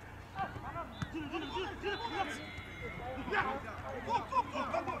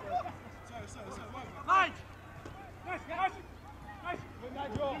 Nice.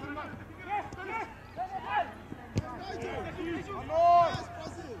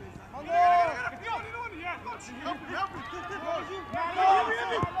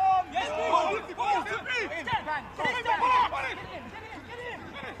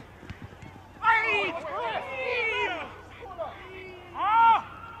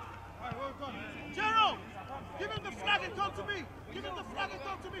 Gerald, give him the flag and come to me.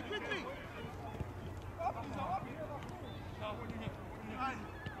 Quickly.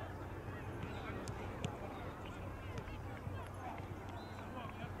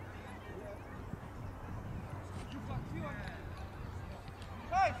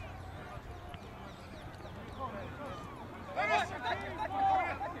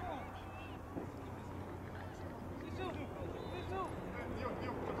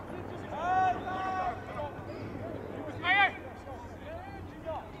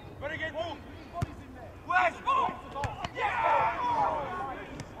 Renegade ball. West.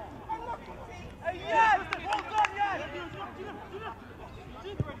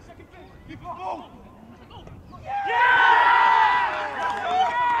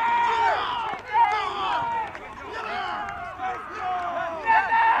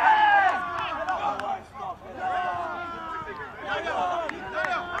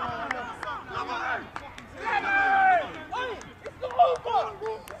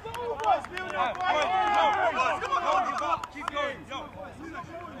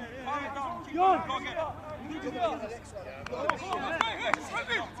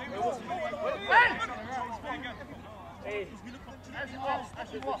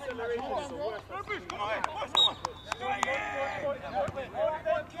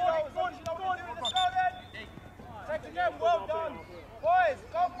 Well done. Boys,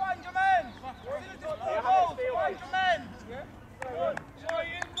 go find your men. Find your men.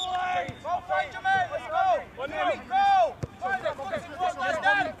 Go find your men. Let's go. Go. Find them.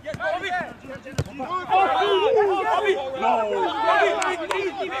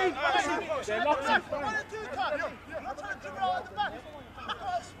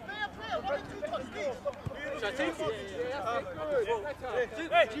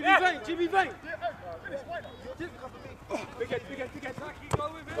 Jimmy Vane. Big head.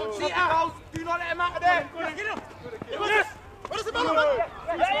 See out. Do not let him out of there. Yes. What is the ball?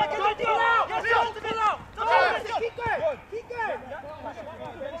 Keep going.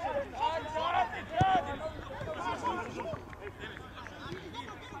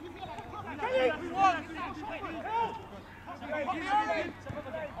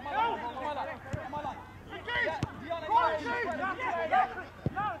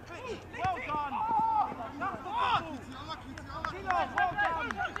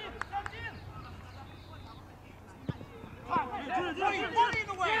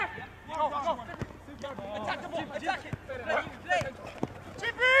 Attack the ball, attack it. Play.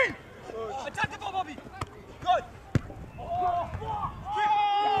 Chippy! Attack the ball, Bobby. Good.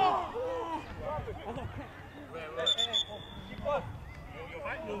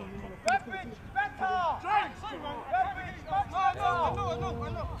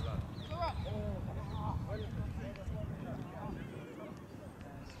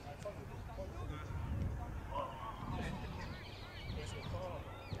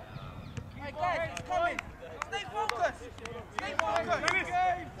 Hey guys, it's coming. Stay focused.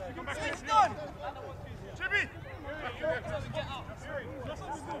 Switch done. Jimmy!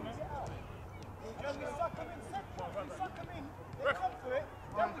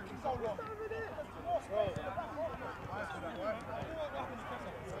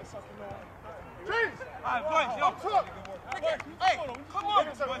 Hey, come on.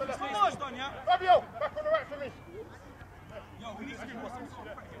 Fabio, back on the right for me.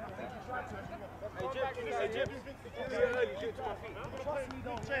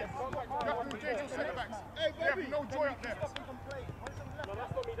 Hey, baby, no joy up there.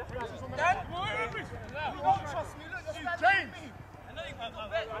 Dan, you won't trust me. Look, you're James! Hey,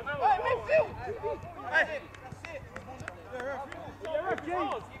 midfield. Hey, that's it.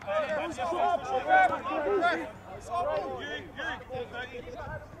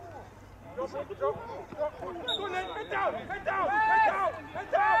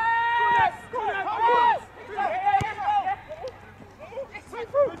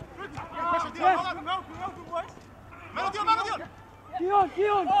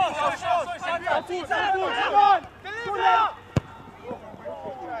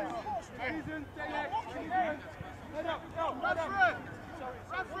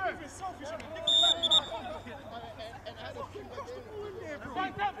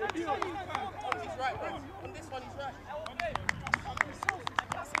 Kion! He's right. On this one, he's right.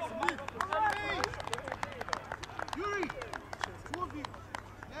 Yuri! Towards you.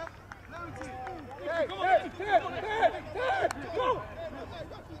 Yeah? Clarity. Go!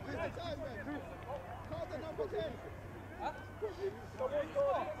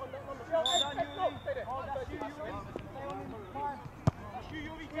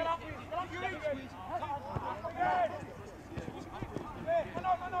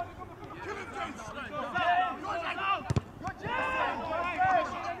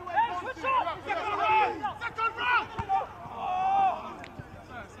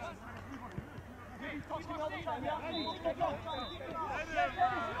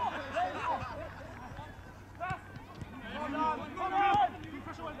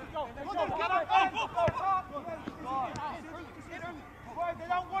 They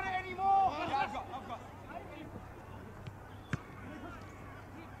don't want it anymore.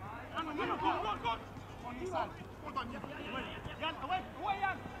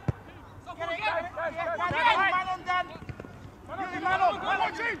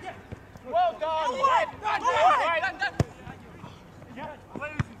 Well done. Hey, get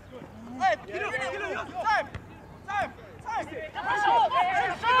up. Time.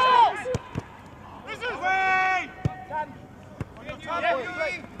 This is way.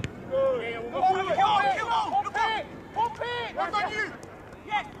 What's on you?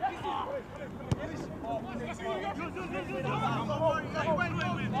 Yes.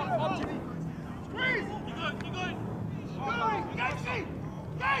 Squeeze!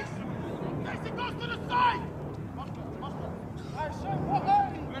 Yes! Yes, it goes to the side!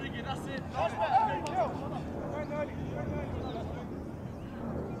 Renegade, that's it.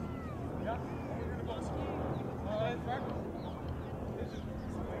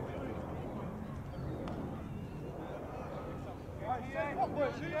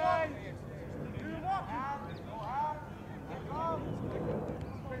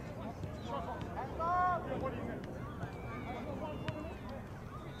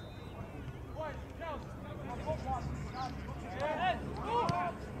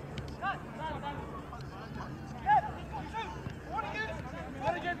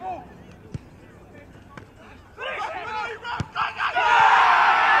 Go!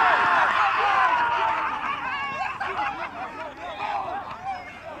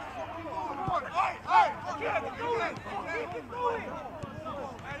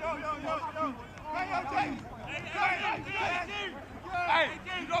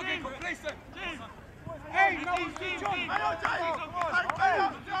 Don't get complacent. Hey, no, John.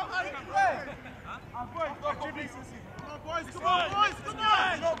 Boys, come on, boys, come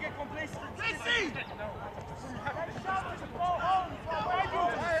on! Don't get complacent. Casey!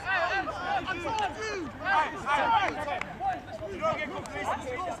 I told you! You don't get complacent.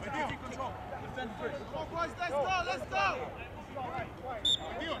 Keep control. Defend first. Come on, boys, let's go, let's go! Let's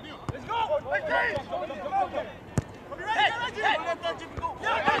go. Let's go.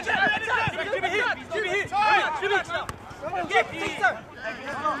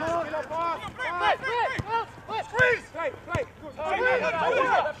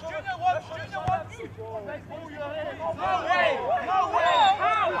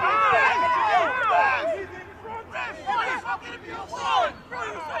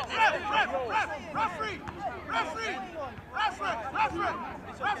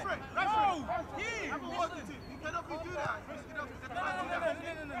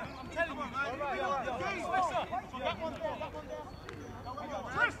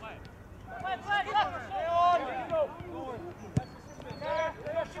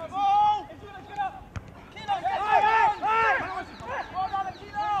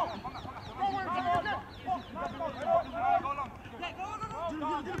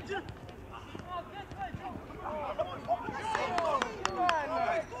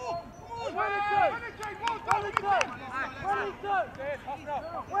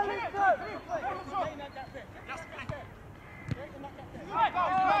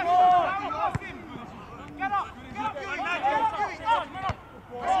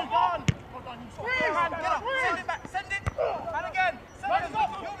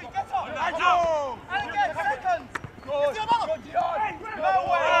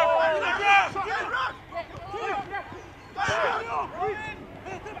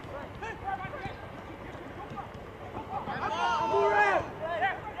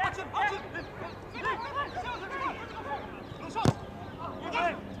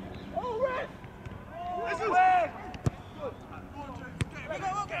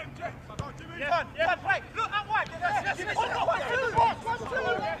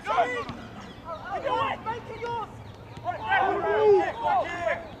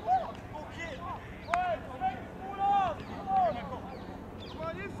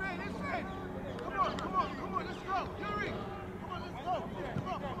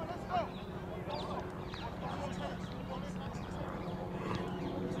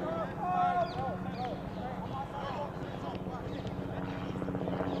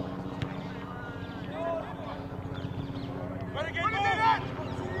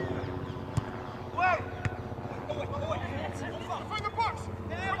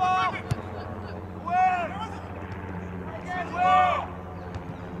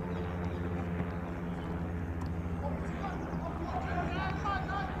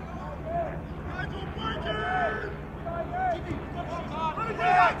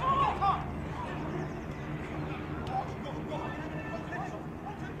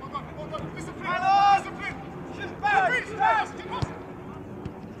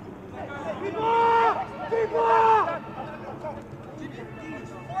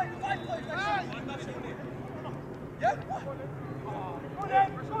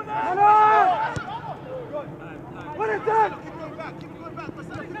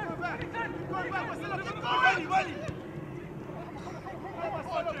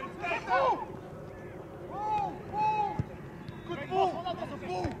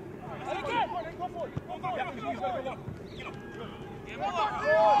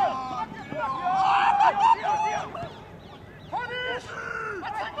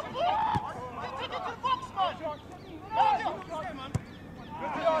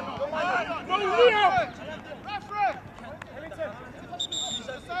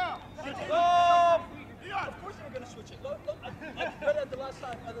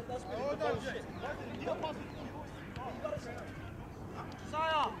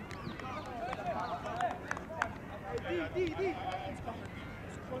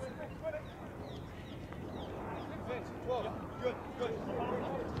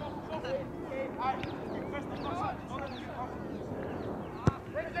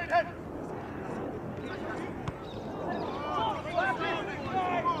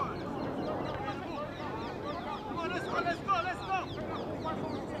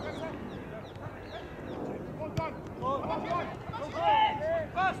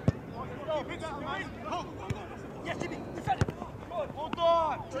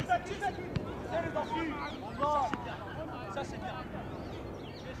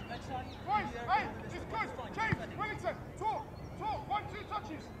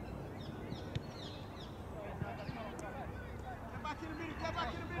 Get back in the middle, get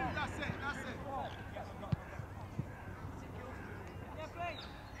back in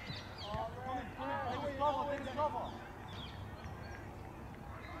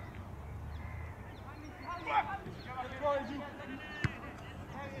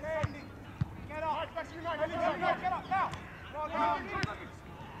Get up now.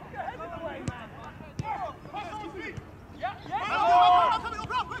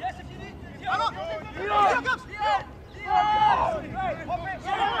 Yes, if you need.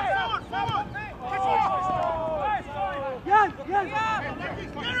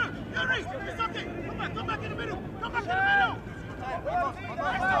 Come back in the middle.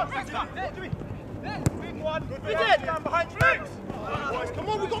 Big one. We did. Stand behind you. Boys, come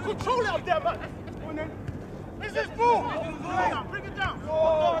on, we've got control out there, man. This is ball. Bring it down.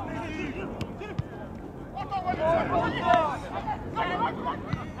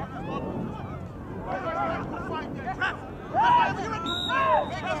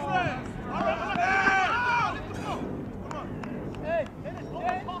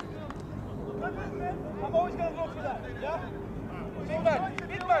 I'm always going to look for that, yeah?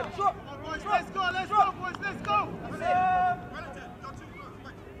 Big man, drop. Boys, let's go, boys, let's go.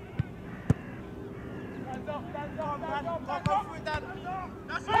 Stand up, man. Can't go through that.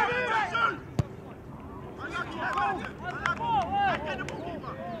 That's it, unlucky, get the ball,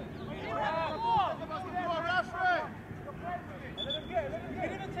 keeper. Referee. Let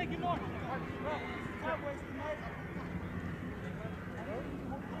him even take him on.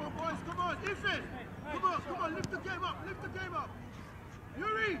 Come on, boys, come on, Ethan. Come on, lift the game up,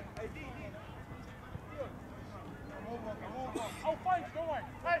 Yuri. Oh, fine, don't worry.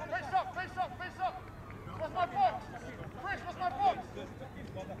 Hey, face up. What's my box? Chris, what's my box?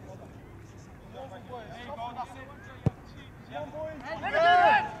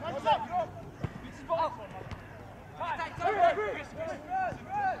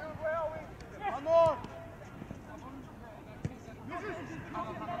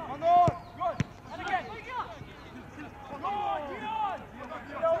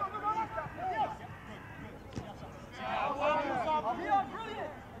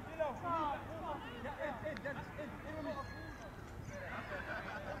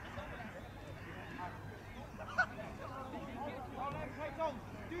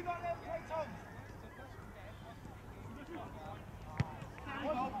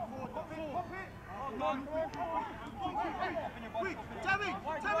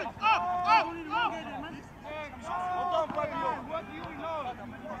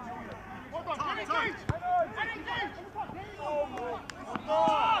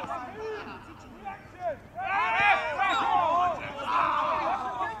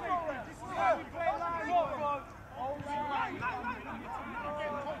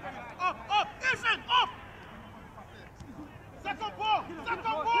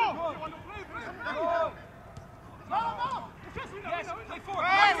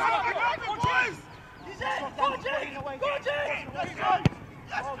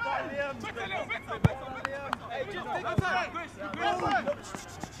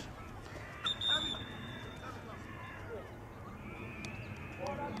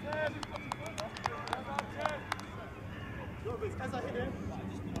 Hands up.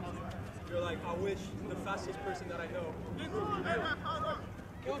 You're like, I wish the fastest person that I know.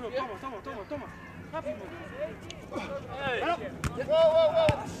 Toma.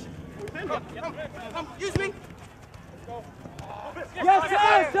 Use me. Yes,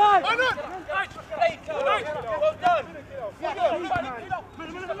 sir! Well done.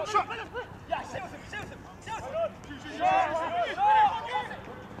 Yeah, sit with him.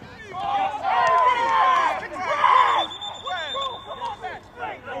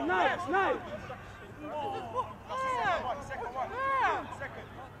 Nice.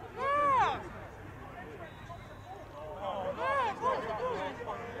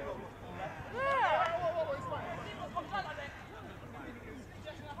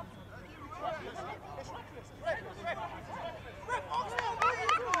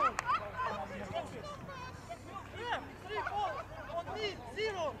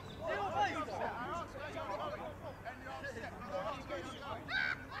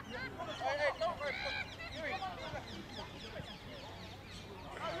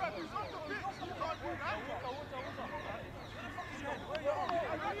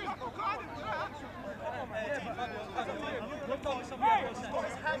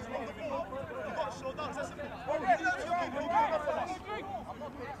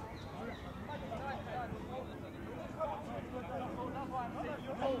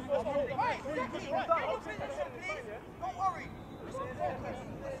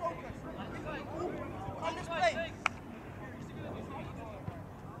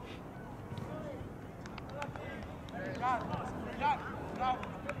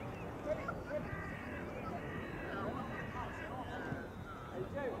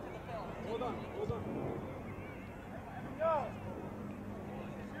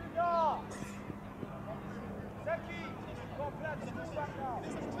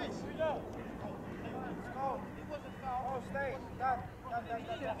 I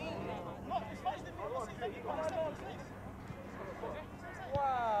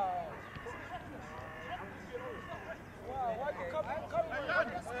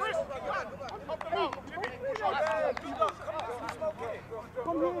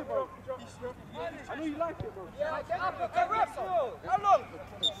know you like it, bro. Yeah, get up, get reps. How long?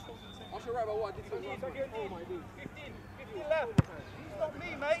 I should write about what I did to you. 15 left. It's not me,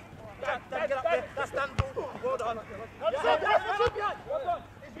 mate. Dad, get up there. That's Dan. Well done.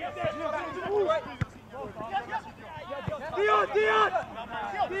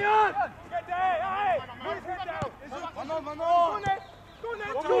 Dion! Get there, hey! Move his head down. Manon.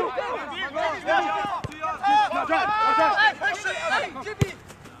 Hey, Jimmy!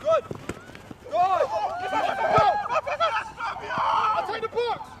 Good! I'll take the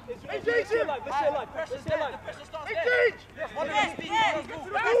box! Engage him! Engage!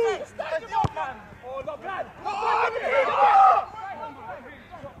 Oh, not bad!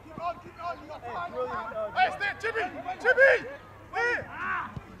 Hey, stay, Jimmy! Jimmy! Hey!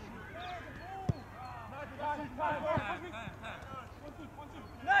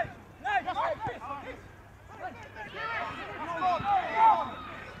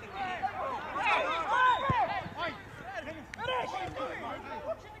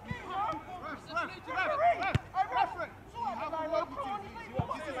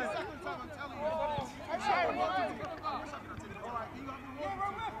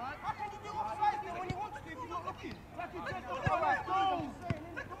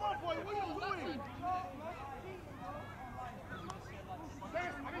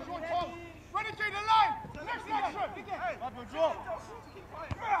 Renegade alive! Next action! Hey,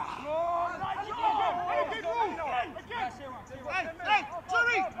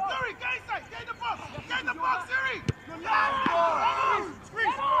 Jury! Get inside! Get in the box! Get in the box, Jury!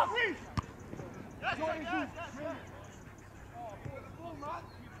 Squeeze! Yes!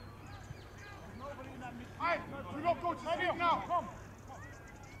 Hey, we got coaches here now! Come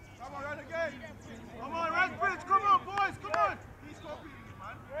on, Renegade! Come on, Red Bridge! Come on, boys! Come on! He's copying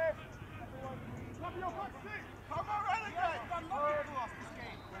you, man! Come on, Renegade!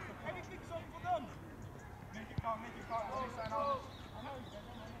 Anything's on for them. Make it count.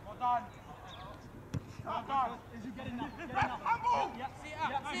 Well done. Is you getting enough? Humble! See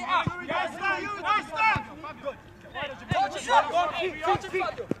it out. Nice stand! Good. Touch it up. Touch it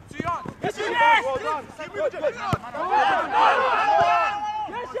up. Yes, Well done. Good.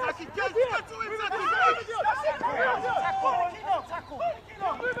 Get to him, Tackle.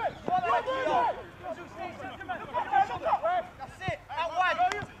 That's it. Out wide.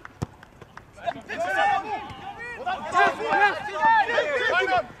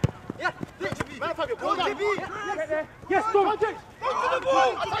 Yes, go on, James! Go to the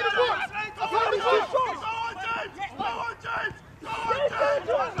ball! Attack the box! Go on, James! Go on, James!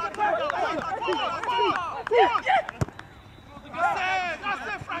 That's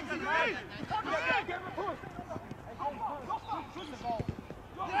it, Frankie!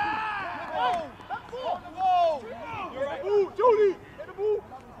 Ooh, Julie! Get the ball!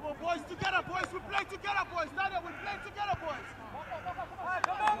 Come on, boys, together, boys! We play together, boys! Stand up, we play together, boys!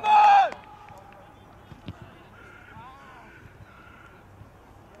 Come on, man!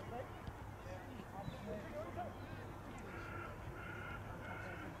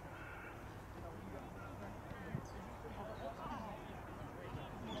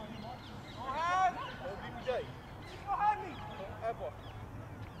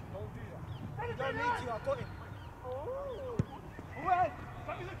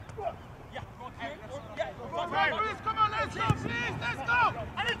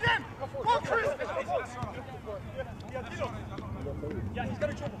 Yeah, he's got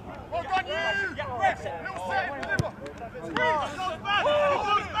a trouble. Well done, you! Yeah, reps it. Little set, deliver.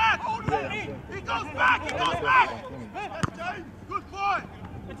 He goes back! That's James. Good boy.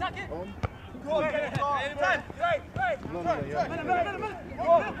 Attack it. Good. Time. Great.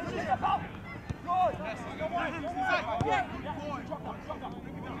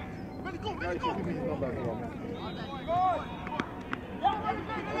 Let it go. He's not bad for one.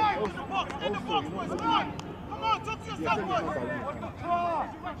 In the box, boys. Come on, talk to yourself, boys. Look at the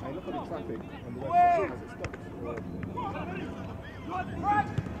traffic on the website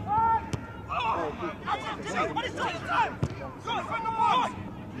as it stops. What is that time? Good, from the box.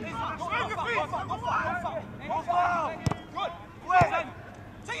 Swing your feet. Good.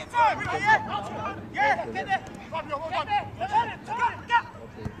 Take your time. Yeah, get there. Fabio, well done. Good.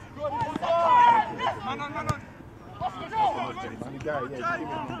 Man. Off the goal.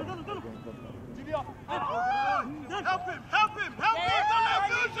 Help him. Don't let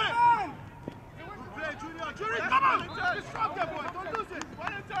him lose it. Junior, come on. Just stop there, boy. Don't lose it.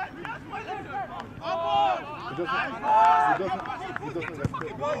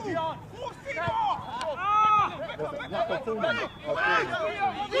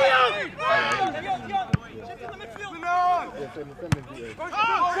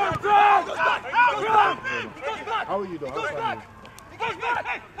 How are you though? How's family? He goes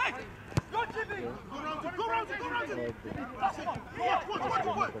back! Hey! Go Jimmy! Go round him! Pass him on!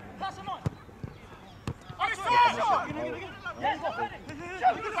 Pass him on!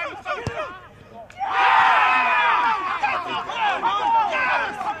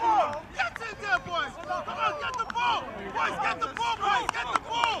 Get in there, boys! Come on, get the ball! Boys, get the ball, boys! Get the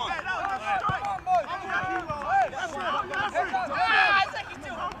ball!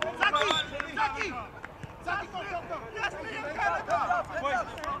 Zaki, go! Yes, Liam Gallagher! Go.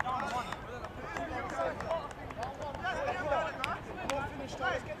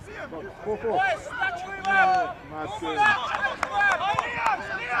 Boys, snatch him up!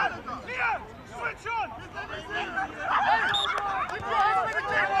 Liam! Switch on!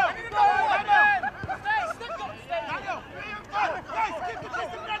 Guys, keep the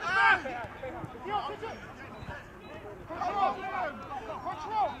distance at the back!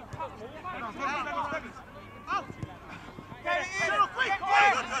 Control! Out! Get it in! Quick!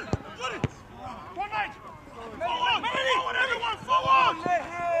 Good! One night! Forward, everyone! Forward!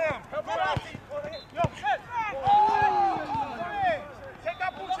 Take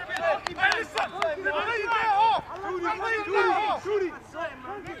that ball, Jimmy! Hey, listen! Shoot it!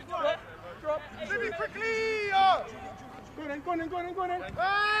 Jimmy, quickly! Go on then!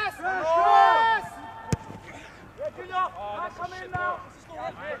 Yes! Come in now!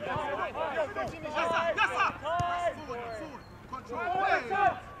 Yes, sir! Forward!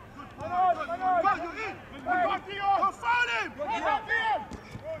 Control! Good ball! Go, you're in! Go foul him! Come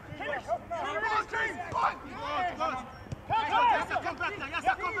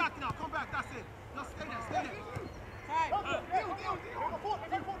back now! Come back, that's it! Just stay there! Come back!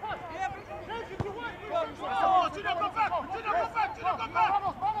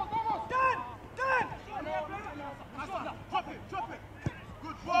 Drop it!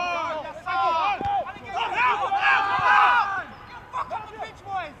 Good ball! Fuck on the pitch,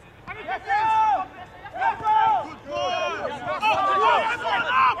 boys! Good ball! Everyone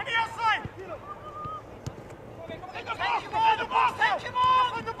up! On the outside! Take the ball! Take him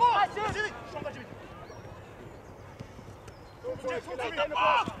on! Take the ball!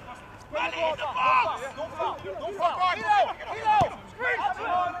 Rally in the box! Don't foul! Hilo! Sprint!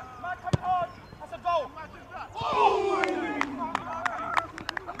 Man coming hard! That's a goal!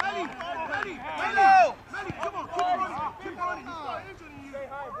 Melly, come on, keep running. He's not injuring you. Say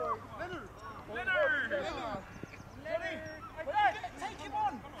hi, boy. Leonard. Take him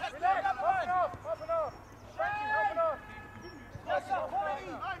on! Let's go down the line! Open up! Yes, sir, Hey,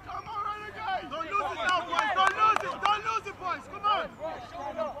 come on, Renegade. Don't lose it now, boys. Don't lose it, boys. Come on.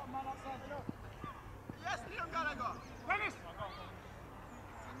 Yes, Liam Gallagher. Dennis.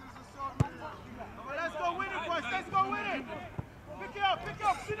 Let's go win it, boys. Let's go win it. Pick it up.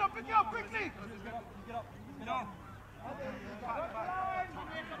 Sit up, pick it up quickly. Get up.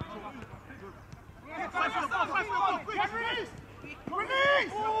 Quick, release.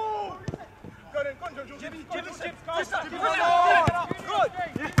 Jimmy, Good.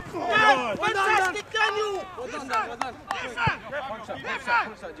 fantastic, Daniel!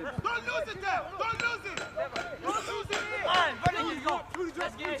 Defense. Don't lose it there. Don't lose it here.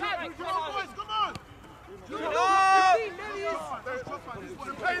 Boys, come on.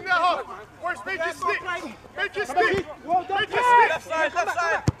 Play in there, Hawk. Boys, make it stick. Make it stick. Left side.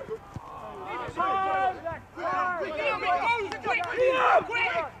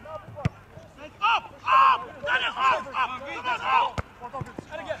 Quick. Up. Get it up. Come on, up.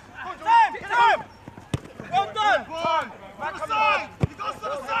 Time! Well done! Good boy. To the side. He goes to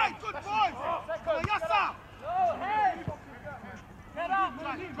the side. Good boy. Yes, sir. Head up!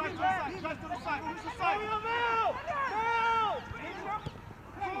 Drive to the side. Who's the side?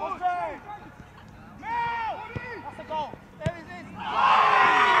 That's a goal. There it is.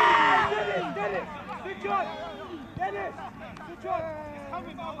 Dennis! Good job! Dennis! Good job! It's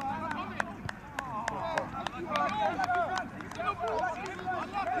coming over.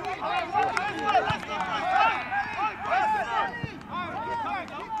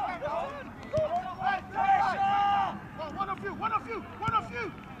 One of you.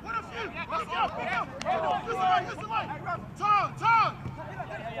 Let's go. This is right. Turn.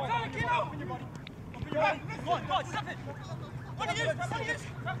 Go on, step it! What are you?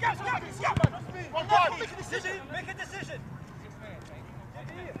 Make a decision!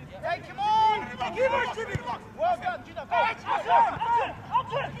 Take him on! Well done, Gino.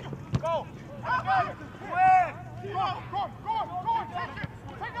 Go!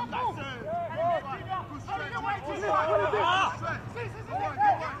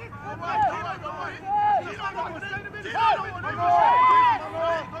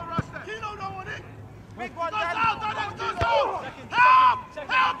 Big one, Dan.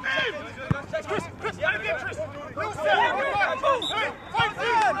 Help him! Chris, let him get Chris.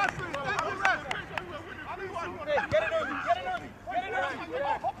 Get it early.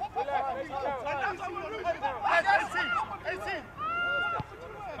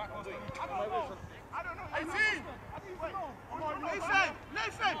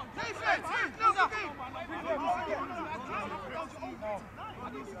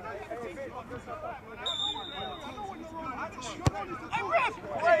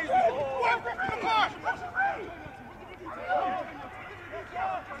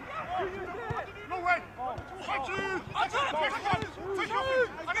 No way! Touch you!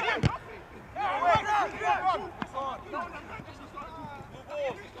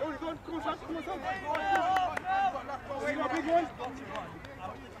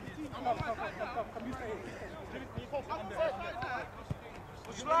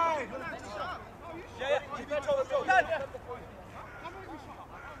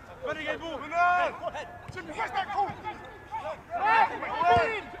 Renegade ball. Jimmy, where's that call?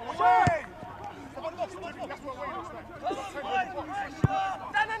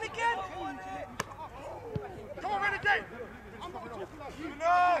 Dan and again. Come on, Renegade!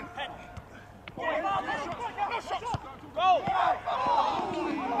 No shots! Go.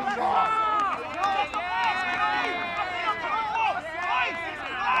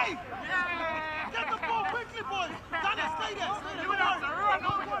 Get the ball quickly, boys. Danny, stay there.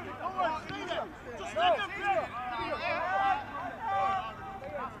 Don't worry, stay there. Just let them play.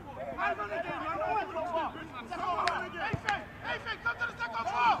 Come to the second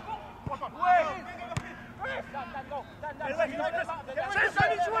ball.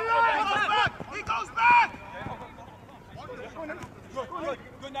 He goes back.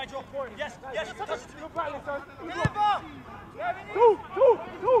 Good, Nigel. Yes. Two!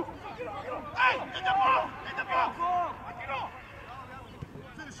 Hey, get the ball.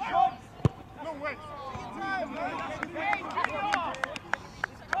 Finish it. No way.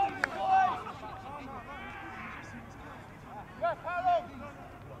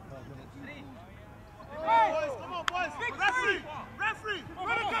 Boys, come on, boys. Referee.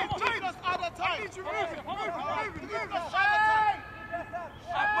 Renegade, take us out of time. Move it. Take us out of time.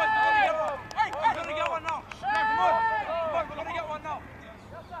 We're gonna get one now. Come on, we're gonna get one now.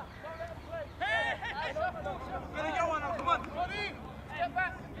 We're gonna get one now. Come on. Step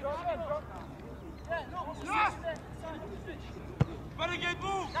back. Renegade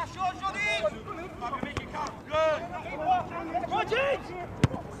move. That's yours, Johnny. Make it count. Good.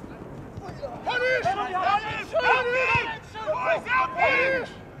 Punish! Boys, help him.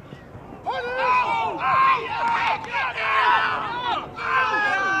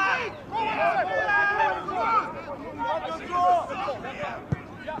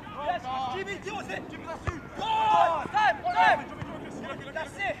 Jimmy, deal with it. Jimmy, that's you. Time.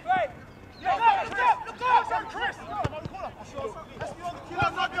 That's it. Right. Look up. Chris.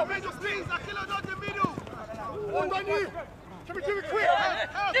 Killer not the middle, please. Killer not the middle. One on you! Can we do it quick?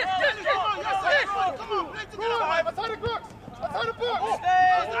 Come on, play together. Let's tie the box!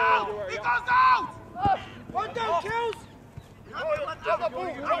 He goes out. One down, kills.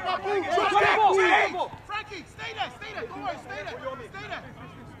 Frankie, stay there. Don't worry, stay there.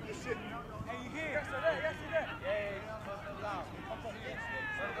 Hey, you here? Yes,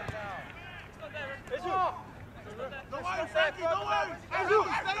 Don't worry, Frankie, don't worry. Stay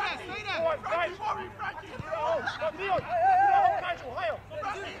there. Frankie.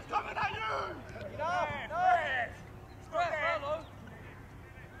 Frankie's coming at you.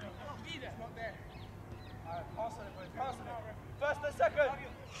 First and second.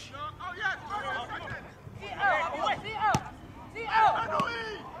 Oh, yeah. See out.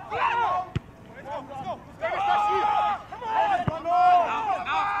 Let's go. Come on.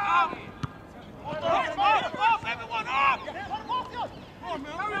 Everyone up.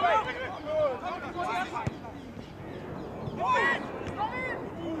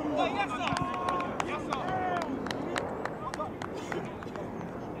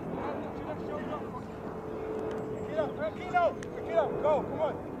 Kilo, go,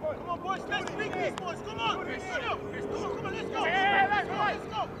 come on, boys, let's beat these boys, come on, let's go.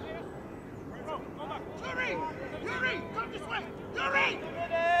 Yuri, come this way, Yuri, come here,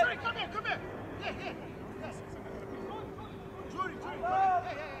 yeah. Yuri, come on,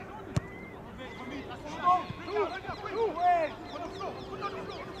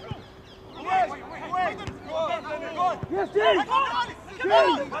 Wait. Help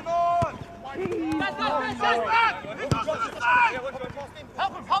Jimmy!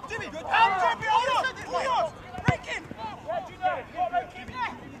 Help Jimmy! Hold on! Break in! Yeah, Junior! Go on, make him!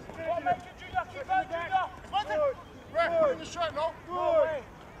 Go on, make him, Junior! Keep going, Junior! Right, put in the shirt, no? Good!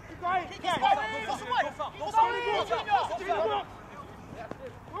 Keep going! Keep going! Force away! Force away, Junior!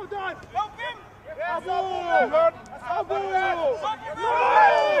 Well done! Help him! Yes, Bravo!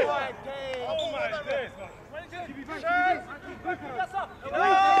 Oh my days, man. That's up!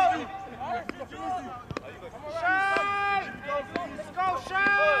 Shine! Let's go,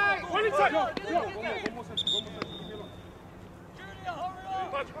 Shine! One inside! Junior, hurry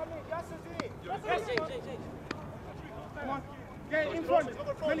up! Come on, get in front.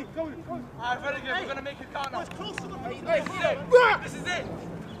 Kelly, go. Alright, Renegade, we're gonna make it count now. This is it!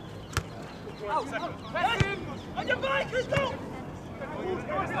 Press him! On your bike, let's go!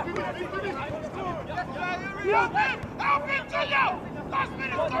 Help him, Junior! Last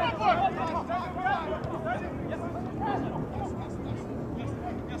minute, come on, boy!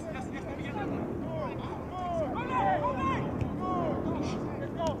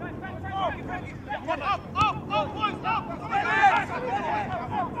 Up, boys, up!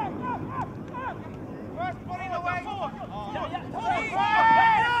 First body in the way.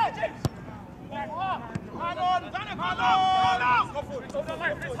 Hand on!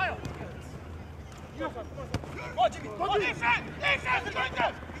 Go, Jimmy! Go, Defense!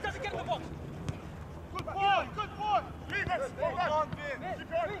 He doesn't get in the box! Good boy! Defense!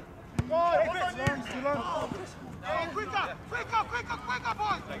 Quicker,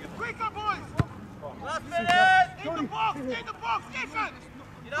 boys! Quicker, boys! Last minute! In the box, defense!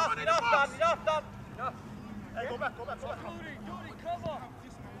 Enough, done. Hey, go back. Jody, cover!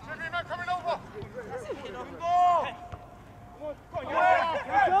 Jimmy, man, coming over!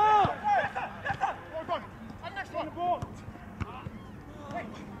 Well done. And next one.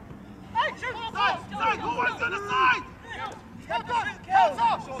 Hey, shoot! Side! Who wants on the side? Help us!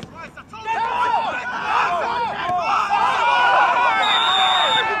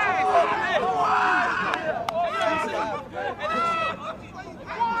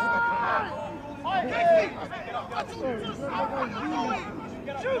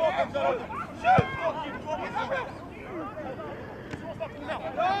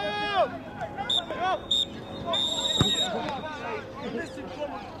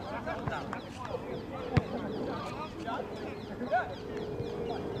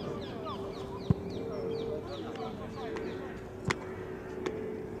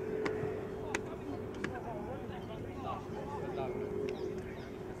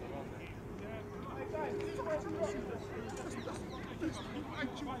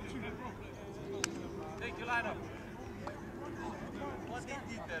 Take your line up. What's in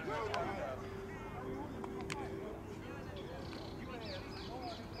deep there?